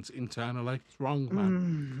pigeons internally. It's wrong,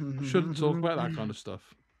 man. Shouldn't talk about that kind of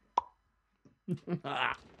stuff.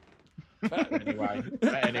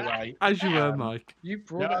 Anyway, as you were, Mike. You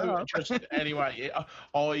brought it up. Just anyway.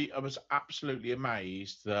 I was absolutely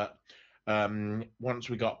amazed that. Once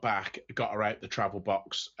we got back, got her out the travel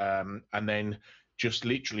box, and then just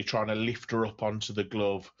literally trying to lift her up onto the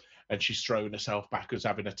glove, and she's throwing herself backwards,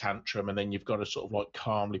 having a tantrum, and then you've got to sort of like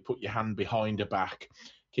calmly put your hand behind her back,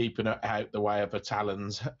 keeping her out the way of her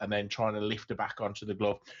talons, and then trying to lift her back onto the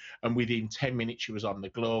glove. And within 10 minutes, she was on the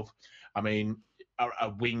glove. I mean,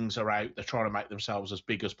 wings are out. They're trying to make themselves as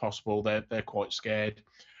big as possible. They're quite scared.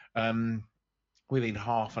 Within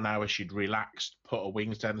half an hour, she'd relaxed, put her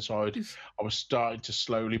wings down the side. I was starting to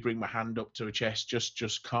slowly bring my hand up to her chest,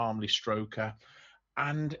 just calmly stroke her.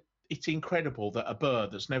 And it's incredible that a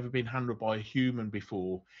bird that's never been handled by a human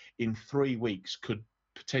before, in 3 weeks, could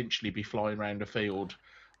potentially be flying around a field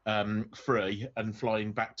free and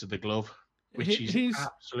flying back to the glove, which is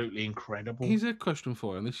absolutely incredible. Here's a question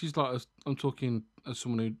for you, and this is like, I'm talking as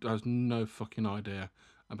someone who has no fucking idea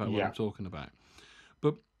about what I'm talking about.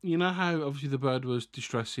 But you know how obviously the bird was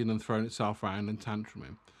distressing and throwing itself around and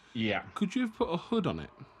tantruming? Yeah. Could you have put a hood on it?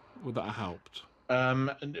 Would that have helped?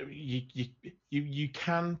 You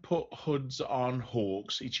can put hoods on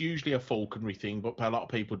hawks. It's usually a falconry thing, but a lot of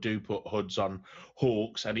people do put hoods on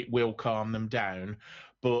hawks, and it will calm them down.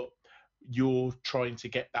 But you're trying to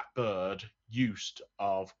get that bird used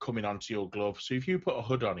of coming onto your glove. So if you put a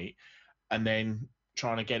hood on it and then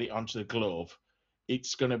trying to get it onto the glove,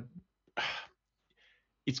 it's gonna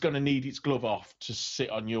need its glove off to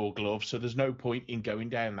sit on your glove. So there's no point in going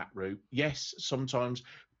down that route. Yes, sometimes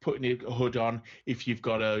putting a hood on, if you've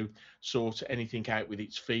got to sort anything out with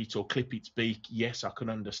its feet or clip its beak, yes, I can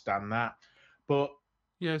understand that. But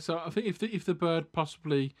yeah, so I think if the bird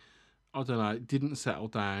possibly, I don't know, didn't settle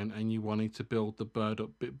down and you wanted to build the bird up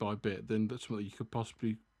bit by bit, then that's something you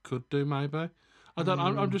could do maybe. I don't.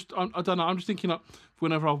 I don't know. I'm just thinking like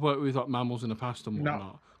whenever I've worked with like mammals in the past and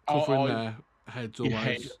whatnot, covering their heads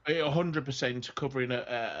always. 100% covering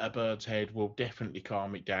a bird's head will definitely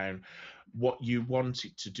calm it down. What you want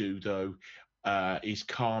it to do though is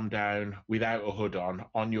calm down without a hood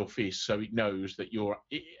on your fist, so it knows that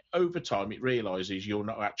over time it realizes you're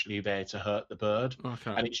not actually there to hurt the bird,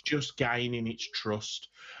 and it's just gaining its trust.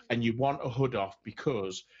 And you want a hood off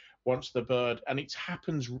because once the bird, and it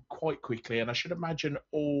happens quite quickly, and I should imagine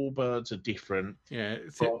all birds are different. Yeah,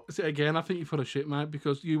 again, I think you're full of shit, mate,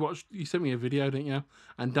 because you sent me a video, didn't you?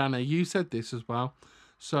 And Danny, you said this as well.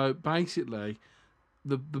 So basically,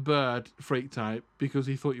 the bird freaked out because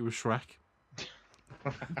he thought you were Shrek.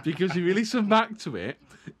 Because he really listened back to it,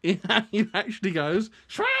 he actually goes,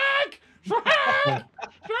 Shrek! Shrek!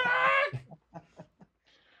 Shrek!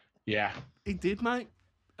 Yeah. He did, mate.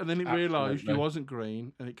 And then it realised he wasn't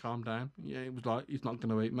green, and it calmed down. Yeah, it was like, he's not going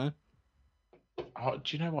to eat me. Oh,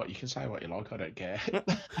 do you know what? You can say what you like. I don't care.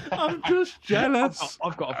 I'm just jealous.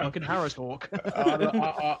 I've got a fucking Harris hawk.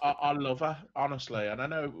 I love her, honestly. And I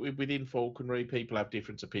know within falconry, people have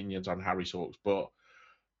different opinions on Harris hawks, but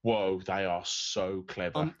whoa, they are so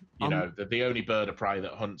clever. They're the only bird of prey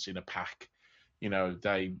that hunts in a pack. You know,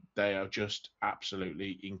 they are just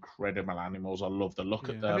absolutely incredible animals. I love the look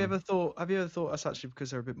at them. Have you ever thought that's actually because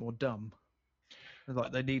they're a bit more dumb?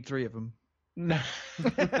 Like they need 3 of them. No.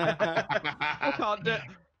 I can't do it.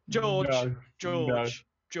 George.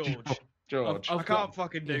 I can't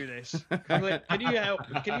fucking do this. Can you help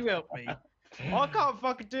me? I can't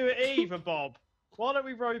fucking do it either, Bob. Why don't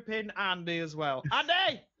we rope in Andy as well?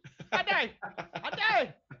 Andy!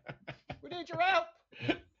 We need your help.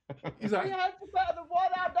 He's like, your help is better than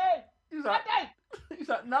one, Andy. He's like,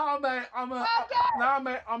 no, mate,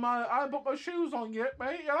 I haven't put my shoes on yet,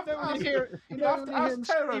 mate. You have to ask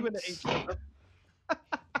Terence.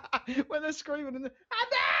 When they're screaming and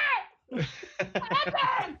Andy!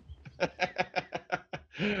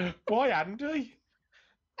 Why Andy?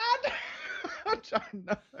 I don't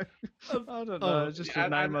know. It's just a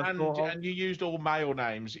name and you used all male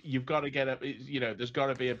names. You've got to get there's got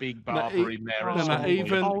to be a big barber in there. No. Danny,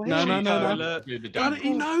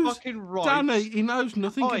 he knows. Danny, he knows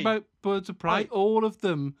nothing about birds of prey. All of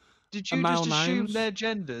them. Did you just assume their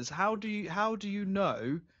genders? How do you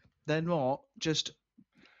know they're not just?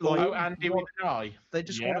 Andy with an eye. They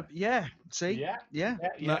just want to. See.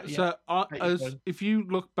 So, if you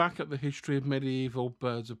look back at the history of medieval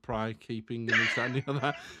birds of prey keeping and this, that, and the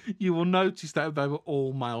other, you will notice that they were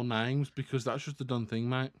all male names because that's just a done thing,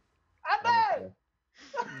 mate.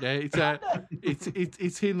 Yeah,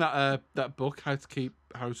 it's in that book, How to Keep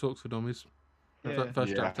Harris Hawks for Dummies.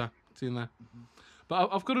 First chapter. It's in there. But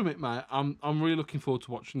I've got to admit, mate, I'm really looking forward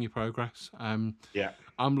to watching your progress. I'm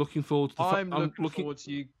looking forward to. I'm looking forward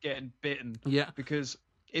to you getting bitten. Yeah. Because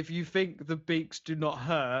if you think the beaks do not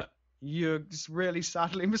hurt, you're really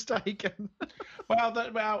sadly mistaken. I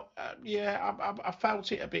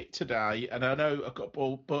felt it a bit today, and I know a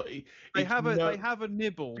couple, but they have a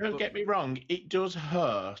nibble. Don't get me wrong, it does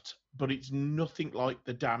hurt, but it's nothing like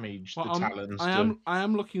the damage the talons do. I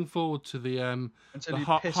am looking forward to the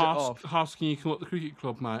Haas, can you come up the cricket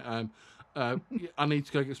club, mate? I need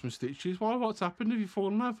to go get some stitches. Why? What's happened? Have you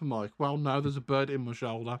fallen over, Mike? Well, no, there's a bird in my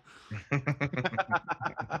shoulder.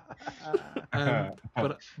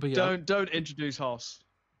 But yeah, Don't introduce Hoss.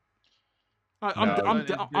 I'm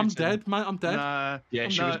dead, mate. I'm dead. Nah, Yeah,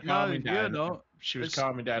 she was calming you're down. not. She was It's-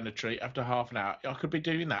 calming down the tree after half an hour. I could be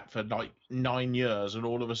doing that for like 9 years, and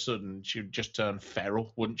all of a sudden she'd just turn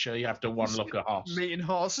feral, wouldn't she? After one look at Hoss. Meeting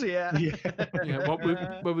Hoss, yeah.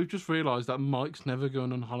 Yeah, we've just realised that Mike's never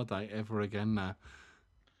going on holiday ever again now.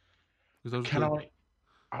 'Cause those Can were-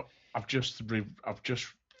 I've just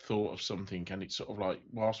thought of something, and it's sort of like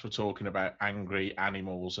whilst we're talking about angry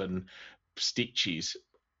animals and stitches,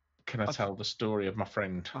 can I tell the story of my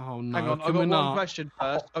friend? Oh no! Hang on, can I've we got not? one question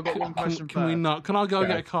first. I've got one question Can we first. not? Can I go Okay.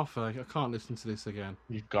 get a coffee? I can't listen to this again.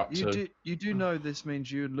 You've got to. You do know this means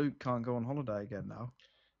you and Luke can't go on holiday again now.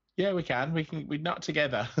 Yeah, we can. We're not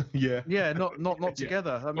together. Yeah. Yeah, not Yeah.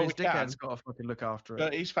 together. That Well, means we can. Dickhead's got to fucking look after it.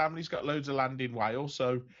 But his family's got loads of land in Wales,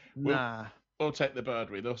 so Nah. we'll take the bird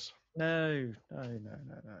with us. No.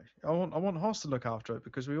 I want Hoss to look after it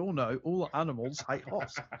because we all know all animals hate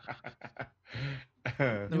Hoss.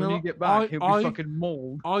 Then You know when you what? get back, he'll be I- fucking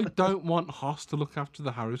mauled. I don't want Hoss to look after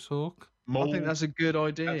the Harris Hawk. I Mold. think that's a good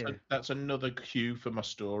idea. That's another cue for my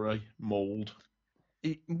story. Mold.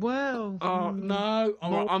 Well, Oh no!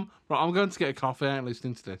 I'm going to get a coffee. I ain't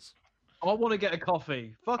listening to this. I want to get a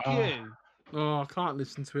coffee. Fuck Oh. you. Oh, I can't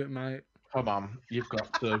listen to it, mate. Come on, you've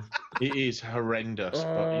got to. It is horrendous.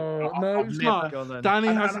 Oh, but no, I've it's never- not. Go on then. Danny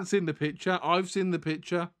And- hasn't seen the picture. I've seen the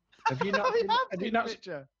picture. Have you not? I seen- have have seen you the not?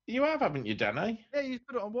 picture. You have, haven't you, Danny? Yeah, you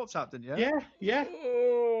put it on WhatsApp, didn't you? Yeah, yeah.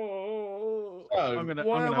 Oh, So, I'm gonna.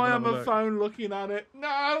 why I'm am gonna I have on my another phone looking at it?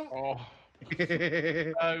 No. oh,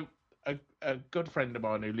 look. so a good friend of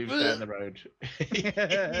mine who lives down the road.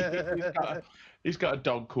 he's got a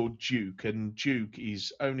dog called Duke, and Duke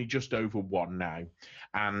is only just over 1 now,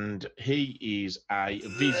 and he is a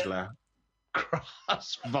Vizsla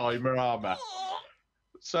cross Weimaraner.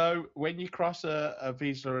 So when you cross a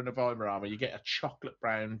Vizsla and a Weimaraner, you get a chocolate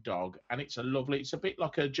brown dog, and it's a bit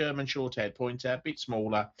like a German short-haired pointer, a bit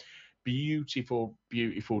smaller,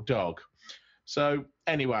 beautiful dog. So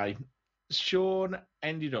anyway, Sean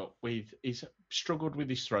ended up with, he's struggled with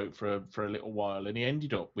his throat for a little while, and he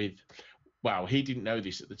ended up with, well, he didn't know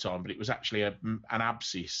this at the time, but it was actually an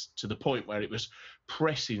abscess to the point where it was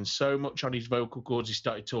pressing so much on his vocal cords, he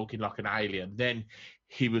started talking like an alien. Then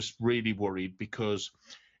he was really worried because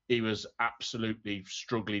he was absolutely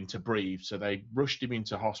struggling to breathe. So they rushed him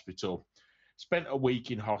into hospital, spent a week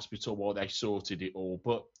in hospital while they sorted it all.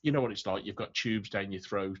 But you know what it's like, you've got tubes down your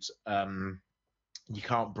throat. You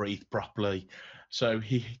can't breathe properly. So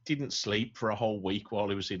he didn't sleep for a whole week while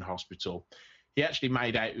he was in hospital. He actually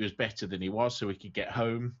made out he was better than he was so he could get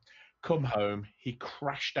home. Come home, he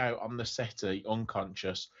crashed out on the settee,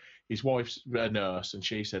 unconscious. His wife's a nurse, and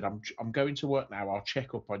she said, I'm going to work now. I'll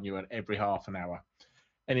check up on you at every half an hour.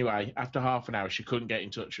 Anyway, after half an hour, she couldn't get in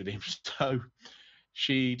touch with him. So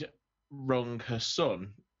she'd rung her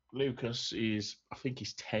son. Lucas is, I think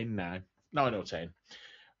he's 10 now. 9 or 10.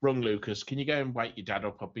 Rung Lucas, can you go and wake your dad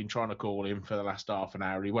up? I've been trying to call him for the last half an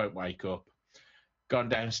hour. He won't wake up. Gone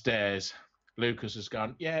downstairs. Lucas has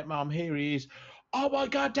gone, yeah, Mum, here he is. Oh, my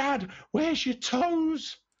God, Dad, where's your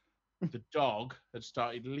toes? The dog had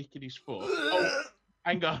started licking his foot. Oh,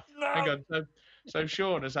 hang on. So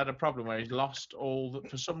Sean has had a problem where he's lost for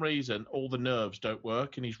some reason, all the nerves don't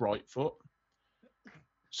work in his right foot.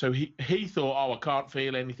 So he thought, oh, I can't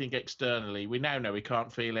feel anything externally. We now know he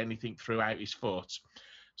can't feel anything throughout his foot.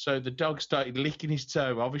 So the dog started licking his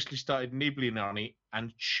toe, obviously started nibbling on it,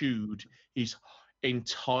 and chewed his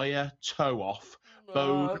entire toe off,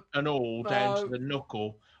 bone and all, down to the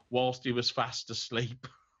knuckle, whilst he was fast asleep.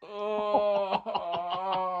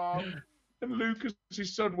 And Lucas,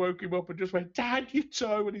 his son, woke him up and just went, Dad, your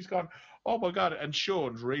toe. And he's gone, oh my God. And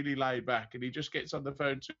Sean's really laid back, and he just gets on the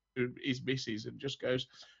phone to his missus and just goes,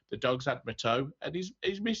 the dog's had my toe. And his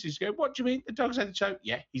missus goes, what do you mean? The dog's had a toe?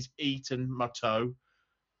 Yeah, he's eaten my toe.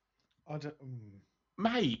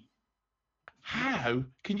 Mate, how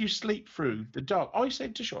can you sleep through the dog? I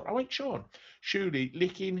said to Sean, Sean, surely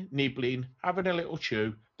licking, nibbling, having a little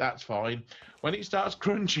chew, that's fine. When it starts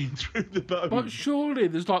crunching through the bone. But surely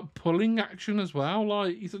there's like pulling action as well.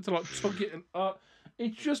 Like you have to like tug it and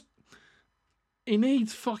it's just he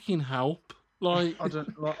needs fucking help. Like I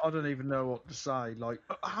don't even know what to say. Like,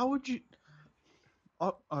 how would you?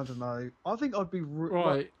 I don't know. I think I'd be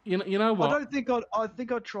right. You know what? I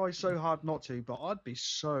think I'd try so hard not to, but I'd be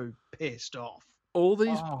so pissed off. All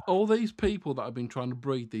these people that have been trying to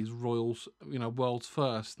breed these royals, world's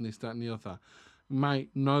first and this, that, and the other, mate.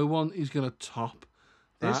 No one is going to top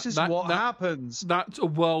This is what happens. That's a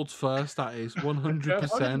world's first. That is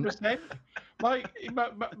 100%.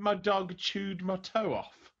 100%. My dog chewed my toe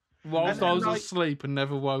off. Whilst I was asleep and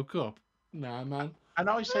never woke up. Nah, man. And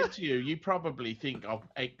I said to you, you probably think I'm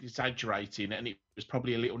exaggerating, and it was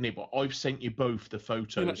probably a little nibble. I've sent you both the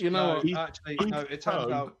photos. You know what? Actually, no, it turns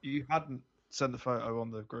out you hadn't sent the photo on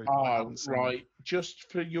the group. Oh, right. Just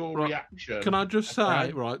for your reaction. Can I just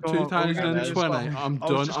say, right, 2020, I'm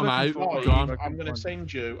done, I'm out, gone. I'm going to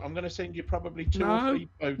send you probably two or three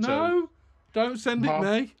photos. No, don't send it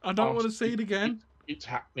me. I don't want to see it again. It's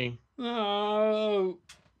happening. No.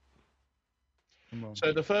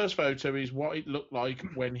 So the first photo is what it looked like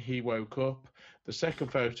when he woke up. The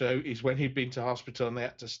second photo is when he'd been to hospital and they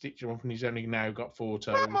had to stitch him up, and he's only now got 4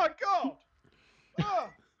 toes. Oh my god!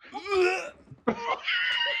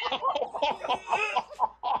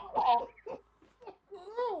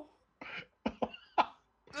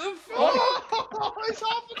 It's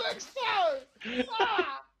half the next toe!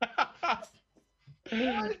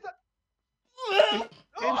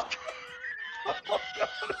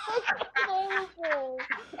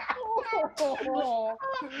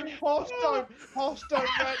 What is that? Horse, don't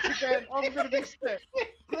ratch again. I'm going to be sick.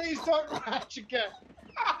 Please don't ratch again.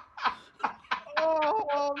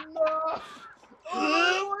 Oh, no.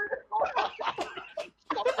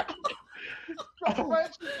 Stop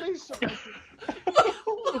ratching, please stop ratching.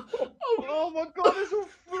 Oh, my God, there's all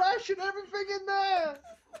flesh and everything in there.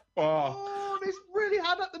 Oh, and it's really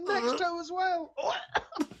hard at the next toe as well.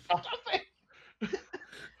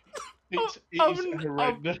 It's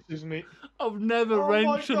horrendous, isn't it? I've never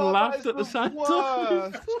wrenched and laughed at the same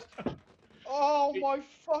time. Oh my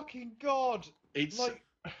fucking god! It's like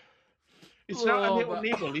it's not a little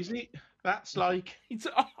nibble, is it? That's like it's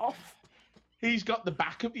off. He's got the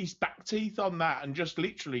back of his back teeth on that and just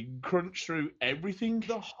literally crunched through everything.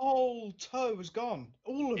 The whole toe is gone,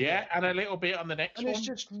 all of it. Yeah, and a little bit on the next and one. And it's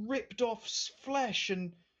just ripped off flesh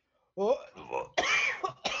and.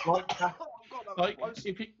 Like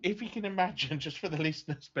if you can imagine, just for the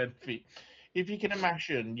listeners' benefit, if you can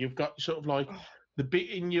imagine, you've got sort of like the bit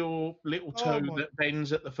in your little toe that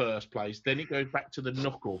bends at the first place, then it goes back to the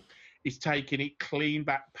knuckle. It's taking it clean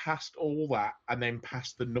back past all that, and then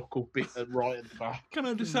past the knuckle bit right at the back. Can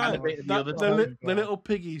I just say, the little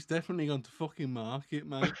piggy's definitely gone to fucking market,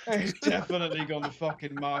 mate. It's definitely gone to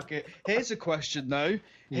fucking market. Here's a question, though.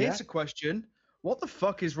 Here's a question. What the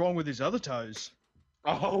fuck is wrong with his other toes?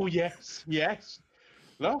 Oh yes.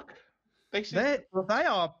 Look, they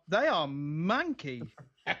are manky.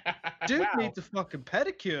 Dude needs a fucking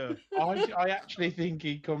pedicure. I actually think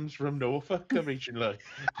he comes from Norfolk originally.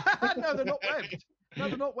 No, they're not webbed. No,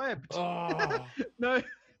 they're not webbed. Oh. No.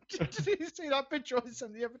 Did you see that picture I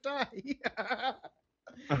sent the other day?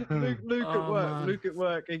 Luke at work. Man. Luke at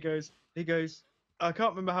work. He goes. I can't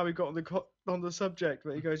remember how he got on the subject,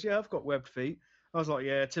 but he goes, "Yeah, I've got webbed feet." I was like,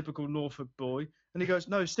 "Yeah, typical Norfolk boy." And he goes,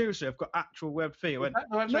 "No, seriously, I've got actual webbed feet." I went,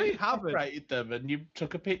 "No, you haven't." Separated them, and you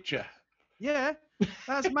took a picture. Yeah,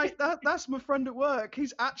 that's mate. That's my friend at work.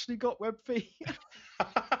 He's actually got webbed feet, and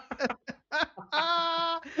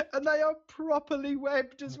they are properly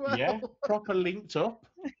webbed as well. Yeah, proper linked up.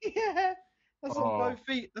 Yeah, that's on both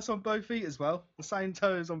feet. That's on both feet as well. The same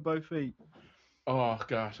toes on both feet. Oh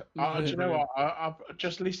god! Do you know what? I'm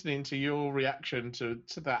just listening to your reaction to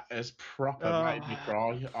that has proper made me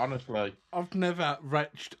cry. Honestly, I've never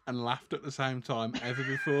retched and laughed at the same time ever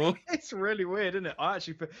before. It's really weird, isn't it? I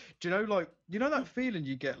actually, do you know, that feeling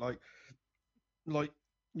you get, like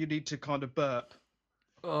you need to kind of burp.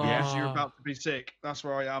 Oh. Yes, you're about to be sick. That's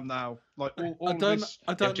where I am now. Like I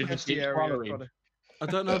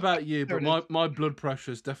don't know about you, but my blood pressure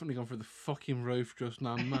has definitely gone through the fucking roof just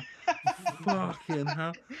now, man. Fucking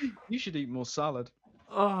hell. You should eat more salad.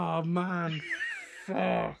 Oh, man.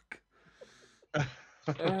 Fuck.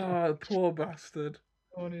 Oh, poor bastard.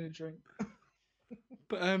 I need a drink.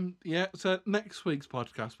 But, yeah, so next week's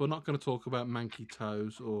podcast, we're not going to talk about manky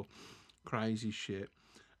toes or crazy shit.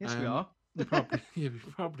 Yes, we are. We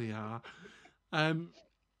probably are.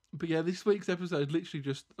 But yeah, this week's episode literally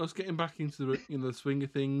just us getting back into the swing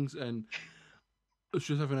of things and us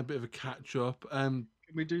just having a bit of a catch up. Can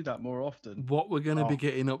we do that more often? What we're going to be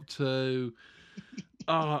getting up to?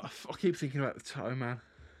 I keep thinking about the toe, man.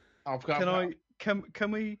 Can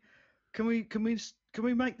we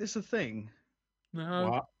make this a thing?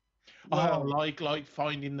 No. What? Like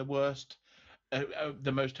finding the worst.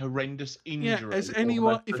 The most horrendous injury. Yeah,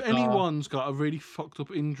 if anyone's got a really fucked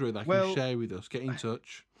up injury they can share with us, get in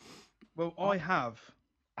touch. Well, I have.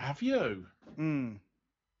 Have you?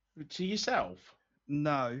 To yourself?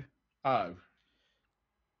 No. Oh.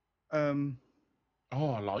 Oh,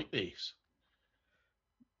 I like this.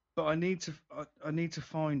 but I need to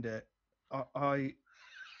find it. I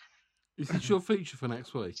Is this your feature for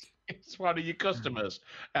next week? It's one of your customers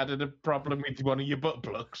had a problem with one of your butt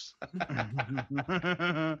plugs.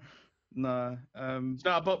 no. It's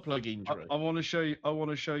not a butt plug injury. I want to show you. I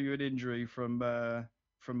want to show you an injury from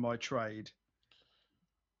my trade.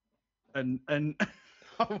 And I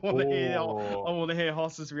want to hear. I want to hear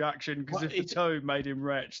Hoss's reaction, because if the toe made him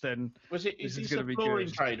retch, then Was it? Is this is this gonna a be flooring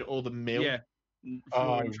good. trade or the mill? Yeah.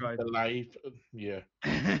 Flooring trade. The lathe. Yeah.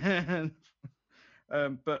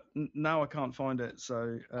 But now I can't find it,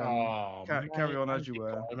 so carry on as you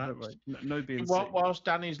were. No being sick. Whilst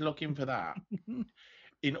Danny's looking for that,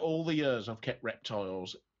 in all the years I've kept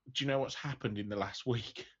reptiles, do you know what's happened in the last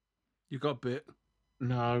week? You got bit.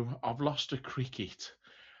 No, I've lost a cricket,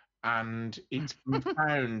 and it's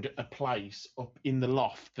found a place up in the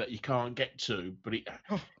loft that you can't get to, but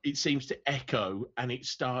it seems to echo, and it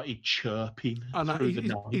started chirping through the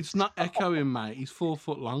night. It's not echoing, mate. He's 4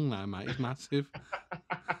 foot long now, mate. He's massive.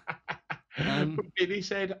 But Billy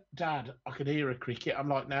said, "Dad, I can hear a cricket." I'm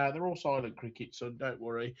like, "No, they're all silent crickets, so don't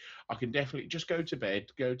worry. I can definitely just go to bed.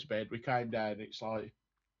 Go to bed." We came down. It's like,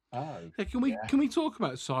 oh. Yeah, can we talk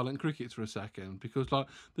about silent crickets for a second? Because like,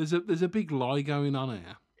 there's a big lie going on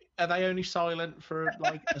here. Are they only silent for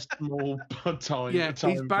like a small time? Yeah, it's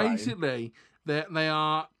basically they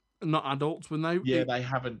are not adults when they they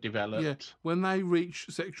haven't developed. Yeah, when they reach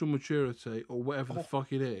sexual maturity or whatever the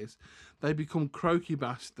fuck it is, they become croaky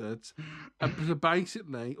bastards. And so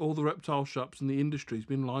basically, all the reptile shops and the industry's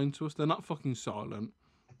been lying to us. They're not fucking silent.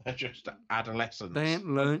 They're just adolescents. They ain't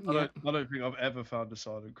learnt yet. I don't think I've ever found a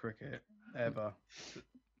silent cricket ever.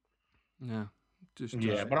 Yeah.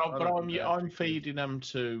 I'm feeding them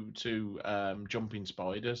to jumping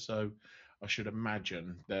spiders, so I should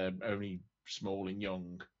imagine they're only small and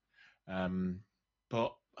young.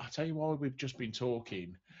 But I'll tell you why we've just been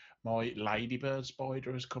talking. My ladybird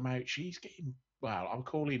spider has come out. She's getting, well, I'm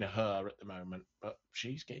calling her at the moment, but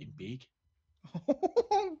she's getting big.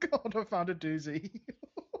 Oh God, I found a doozy.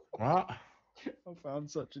 What? I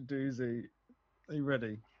found such a doozy. Are you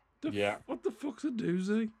ready? What the fuck's a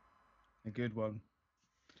doozy? A good one.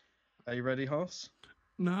 Are you ready, Hoss?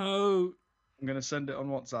 No. I'm going to send it on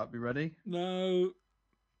WhatsApp. You ready? No.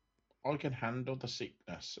 I can handle the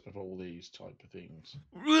sickness of all these type of things.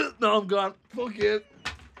 No, I'm gone. Fuck it.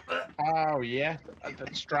 Oh, yeah.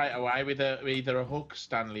 Straight away with either a hook,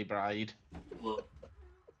 Stanley Braid.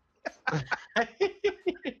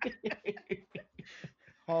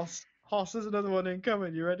 Hoss, there's another one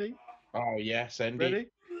incoming. You ready? Oh, yeah. Send Ready?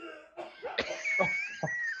 it.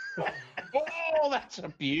 Oh, that's a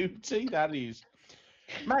beauty, that is.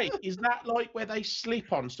 Mate, is that like where they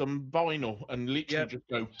slip on some vinyl and literally just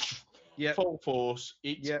go full force,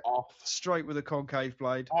 it's off? Straight with a concave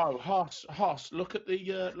blade. Oh, Hoss, look at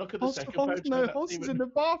the second photo. No, Hoss is in the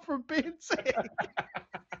bathroom being sick.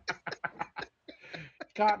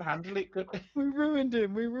 Can't handle it, could he? We ruined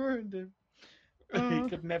him. He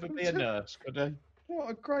could never be a nurse, could he? What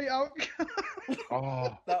a great outcome.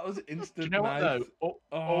 Oh, that was instant. Do you know what though?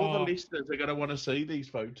 All the listeners are going to want to see these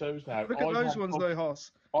photos now. Look at those ones though,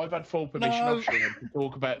 Hoss. I've had full permission off Sean to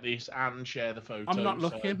talk about this and share the photos. I'm not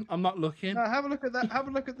looking. No, have a look at that. Have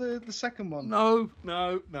a look at the second one. No.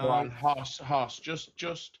 Well, Hoss,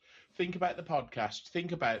 just think about the podcast.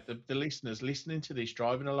 Think about the listeners listening to this,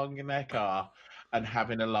 driving along in their car and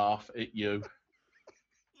having a laugh at you.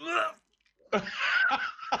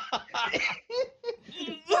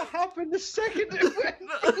 What happened the second it went?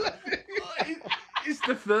 It's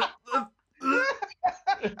the first.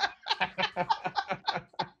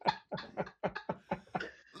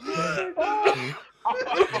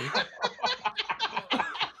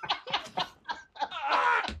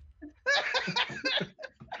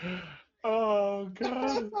 Oh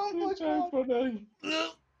God! Oh my It's so God. funny.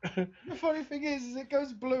 The funny thing is it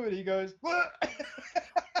goes blue and he goes. What?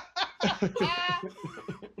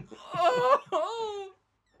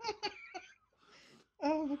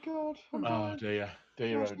 Oh my God! Oh dear,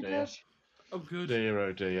 oh dear. I'm good. Dear,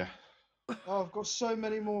 oh dear. Oh, I've got so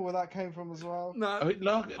many more where that came from as well. No. I mean,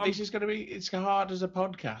 look, this is going to be, it's hard as a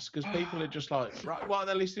podcast because people are just like, right, what are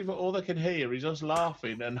they listening for? All they can hear is us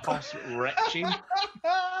laughing and Hoss retching.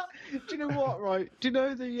 Do you know what, right? Do you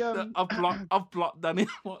know the... I've blocked Danny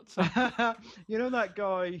on WhatsApp. You know that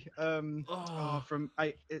guy from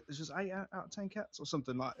 8, it was just 8 out of 10 cats or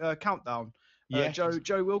something like, Countdown. Yes.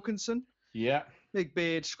 Joe Wilkinson. Yeah. Big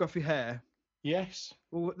beard, scruffy hair. Yes.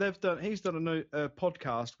 Well, he's done a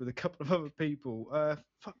podcast with a couple of other people.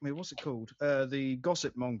 Fuck me, what's it called? The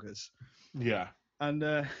Gossip Mongers. Yeah. And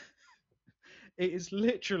it is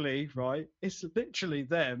literally, right, it's literally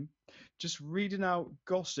them just reading out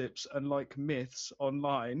gossips and like myths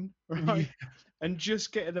online, right? And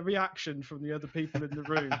just getting the reaction from the other people in the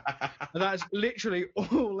room. And that's literally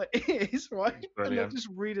all it is, right? And they're brilliant. just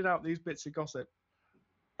reading out these bits of gossip.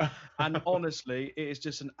 And honestly, it is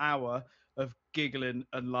just an hour of giggling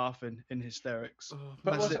and laughing in hysterics. Oh,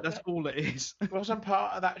 But That's was it. it That's that- all it is. Wasn't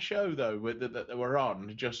part of that show though that they were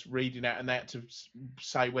on just reading out and they had to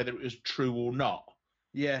say whether it was true or not?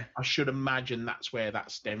 Yeah. I should imagine that's where that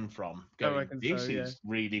stemmed from. Going, reckon this so, yeah. is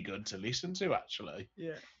really good to listen to, actually.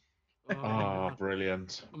 Yeah. Oh, man.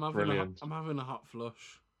 brilliant. I'm having Brilliant. I'm having a hot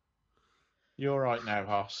flush. You're right now,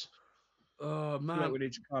 Hoss. Oh I feel like man, we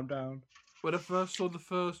need to calm down. when I first saw the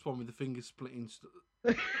first one with the finger splitting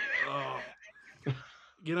oh.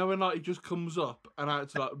 You know when like it just comes up and I had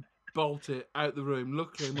to like bolt it out the room.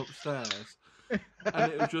 Luckily I'm upstairs.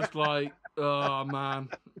 And it was just like, oh man.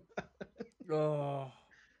 Oh.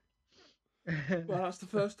 Well, that's the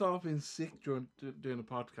first time I've been sick during doing a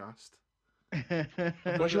podcast.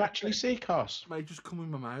 Was you actually sick, Hoss? Mate, just come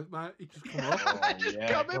in my mouth, mate. It just come up. Oh, Just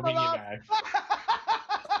yeah, come in come my in your mouth.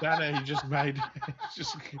 mouth. Danny, you just made...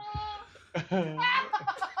 just...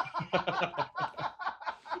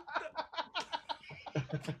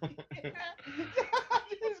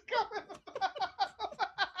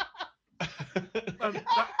 Man,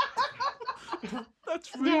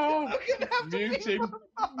 that's really... No! Mute him.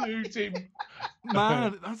 Mute him.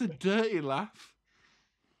 Man, that's a dirty laugh.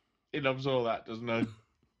 He loves all that, doesn't he?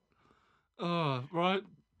 Oh, right.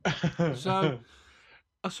 So,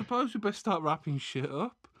 I suppose we best start wrapping shit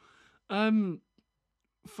up.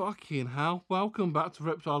 Fucking hell. Welcome back to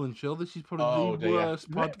Reptile and Chill. This is probably Oh, the dear. worst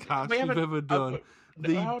We podcast we've haven't- ever done.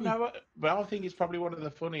 Well, I think it's probably one of the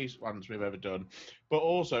funniest ones we've ever done. But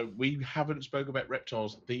also, we haven't spoke about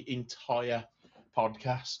reptiles the entire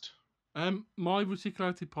podcast. My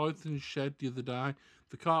reticulated python shed the other day.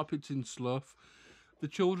 The carpet's in slough. The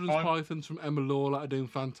children's I'm- pythons from Emma Lawler are doing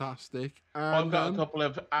fantastic. And, I've got a couple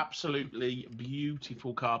of absolutely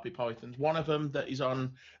beautiful carpet pythons. One of them that is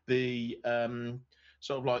on the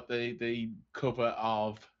sort of like the cover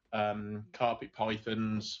of Carpet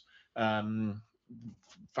Pythons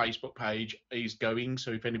Facebook page is going.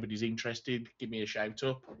 So if anybody's interested, give me a shout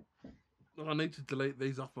up. I need to delete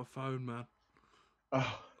these off my phone, man.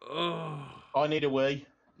 Oh, Oh, I need a wee.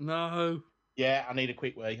 no. Yeah, I need a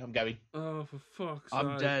quick wee. I'm going. Oh, for fuck's sake.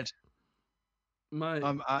 I'm dead. Mate,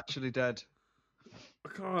 I'm actually dead. I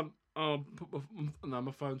can't. Oh, no,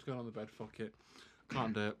 my phone's going on the bed. Fuck it.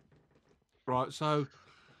 Can't do it. Right, so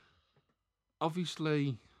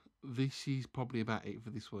obviously this is probably about it for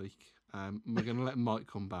this week. We're going to let Mike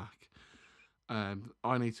come back.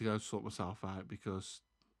 I need to go sort myself out because,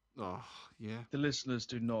 oh, yeah. The listeners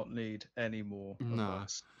do not need any more of No,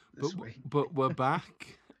 us this But week. but we're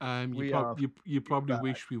back. We are You probably back.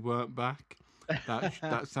 wish we weren't back.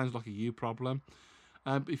 That sounds like a you problem.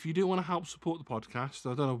 If you do want to help support the podcast,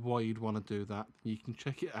 I don't know why you'd want to do that. You can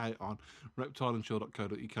check it out on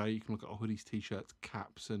reptileandshill.co.uk. You can look at our hoodies, t-shirts,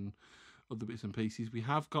 caps, and other bits and pieces. We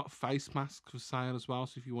have got face masks for sale as well.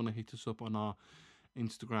 So if you want to hit us up on our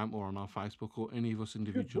Instagram or on our Facebook or any of us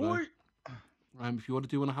individually, if you want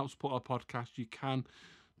to help support our podcast, you can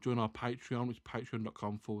join our Patreon, which is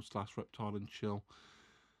patreon.com/reptile and chill.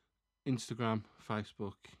 Instagram,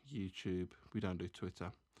 Facebook, YouTube. We don't do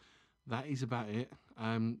Twitter. That is about it.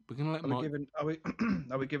 We're gonna let Mike.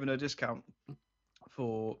 Are we giving a discount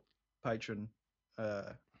for patron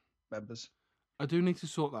members? I do need to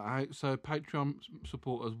sort that out. So Patreon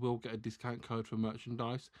supporters will get a discount code for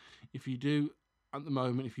merchandise. If you do, at the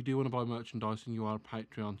moment, if you do want to buy merchandise and you are a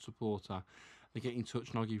Patreon supporter, they get in touch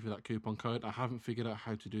and I'll give you that coupon code. I haven't figured out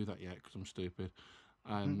how to do that yet because I'm stupid.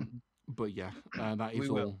 But yeah, that is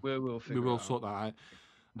all. We will We will sort that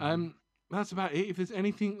out. That's about it. If there's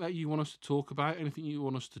anything that you want us to talk about, anything you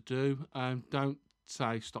want us to do, don't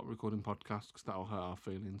say stop recording podcasts because that'll hurt our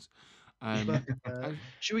feelings.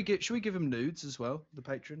 Should we give them nudes as well? The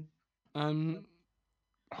patron.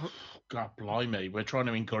 God blimey, we're trying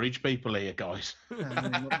to encourage people here, guys.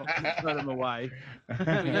 Not throw them away. But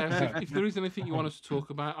yeah, so if there is anything you want us to talk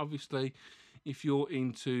about, obviously, if you're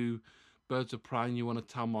into birds of prey and you want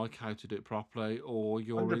to tell Mike how to do it properly, or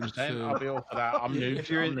you're 100%, I'll be into all for that. I'm new. If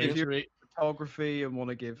you're I'm new if to you're it. photography and want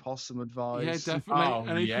to give Hoss some advice. yeah, definitely. Oh,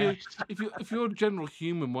 and yes. if you're a general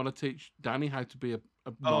human, want to teach Danny how to be a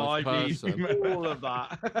I nice need person. all of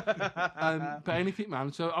that. But anything,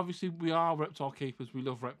 man. So obviously we are reptile keepers. We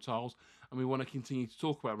love reptiles, and we want to continue to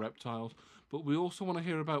talk about reptiles. But we also want to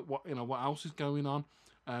hear about what else is going on.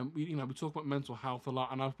 We talk about mental health a lot,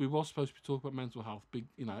 and we were supposed to be talking about mental health,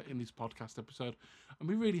 in this podcast episode, and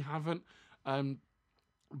we really haven't.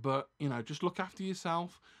 But just look after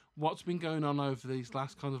yourself. what's been going on over these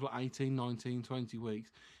last kind of like 18, 19, 20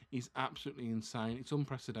 weeks is absolutely insane. It's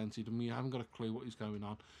unprecedented, and we haven't got a clue what is going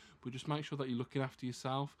on. But just make sure that you're looking after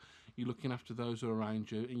yourself, you're looking after those who are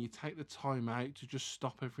around you, and you take the time out to just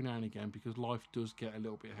stop every now and again, because life does get a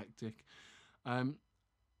little bit hectic.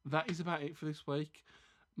 That is about it for this week.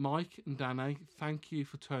 Mike and Danny, thank you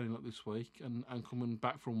for turning up this week and coming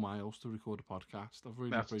back from Wales to record a podcast. I've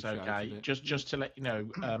really appreciated it. Just to let you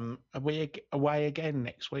know, are we away again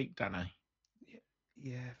next week, Danny?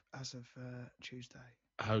 Yeah, as of Tuesday.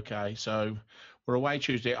 Okay, so we're away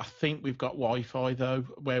Tuesday. I think we've got Wi-Fi though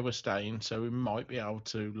where we're staying, so we might be able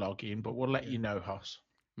to log in. But we'll let you know, Hoss.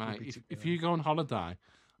 Mate, if you go on holiday,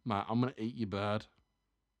 mate, I'm gonna eat your bird.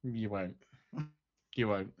 You won't. You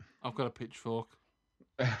won't. I've got a pitchfork.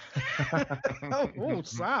 Oh,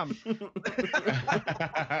 Sam.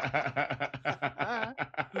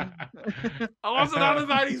 I wasn't on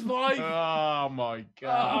about his wife. Oh my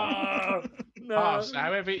God. No. Hoss,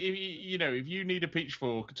 however, if you need a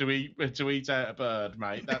pitchfork to eat out a bird,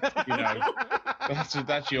 mate, that's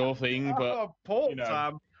your thing. But poor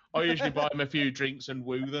Sam. I usually buy them a few drinks and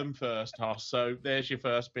woo them first, Hoss. So there's your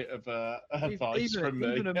first bit of advice from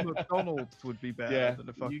me. Even a McDonald's would be better than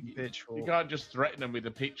a fucking pitchfork. You can't just threaten them with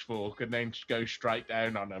a pitchfork and then just go straight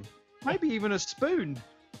down on them. Maybe even a spoon.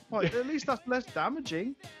 Like, at least that's less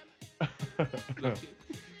damaging. Look,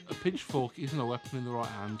 a pitchfork isn't a weapon in the right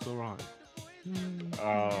hands, all right?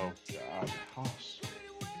 Oh, God, Hoss.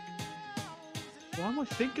 Why am I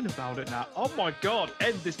thinking about it now? Oh, my God.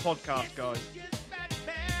 End this podcast, guys.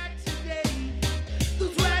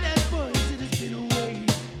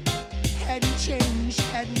 Hadn't changed,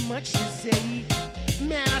 hadn't much to say.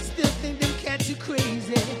 Man, I still think them cats are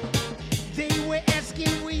crazy. They were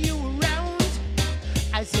asking were you around.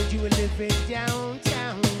 I said you were living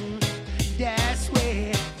downtown. That's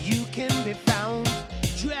where you can be found.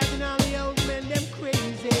 Driving all the old men, them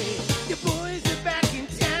crazy. The boys are back in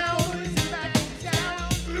town.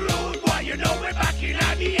 Road boy, you know we're back in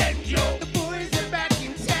at the end, yo.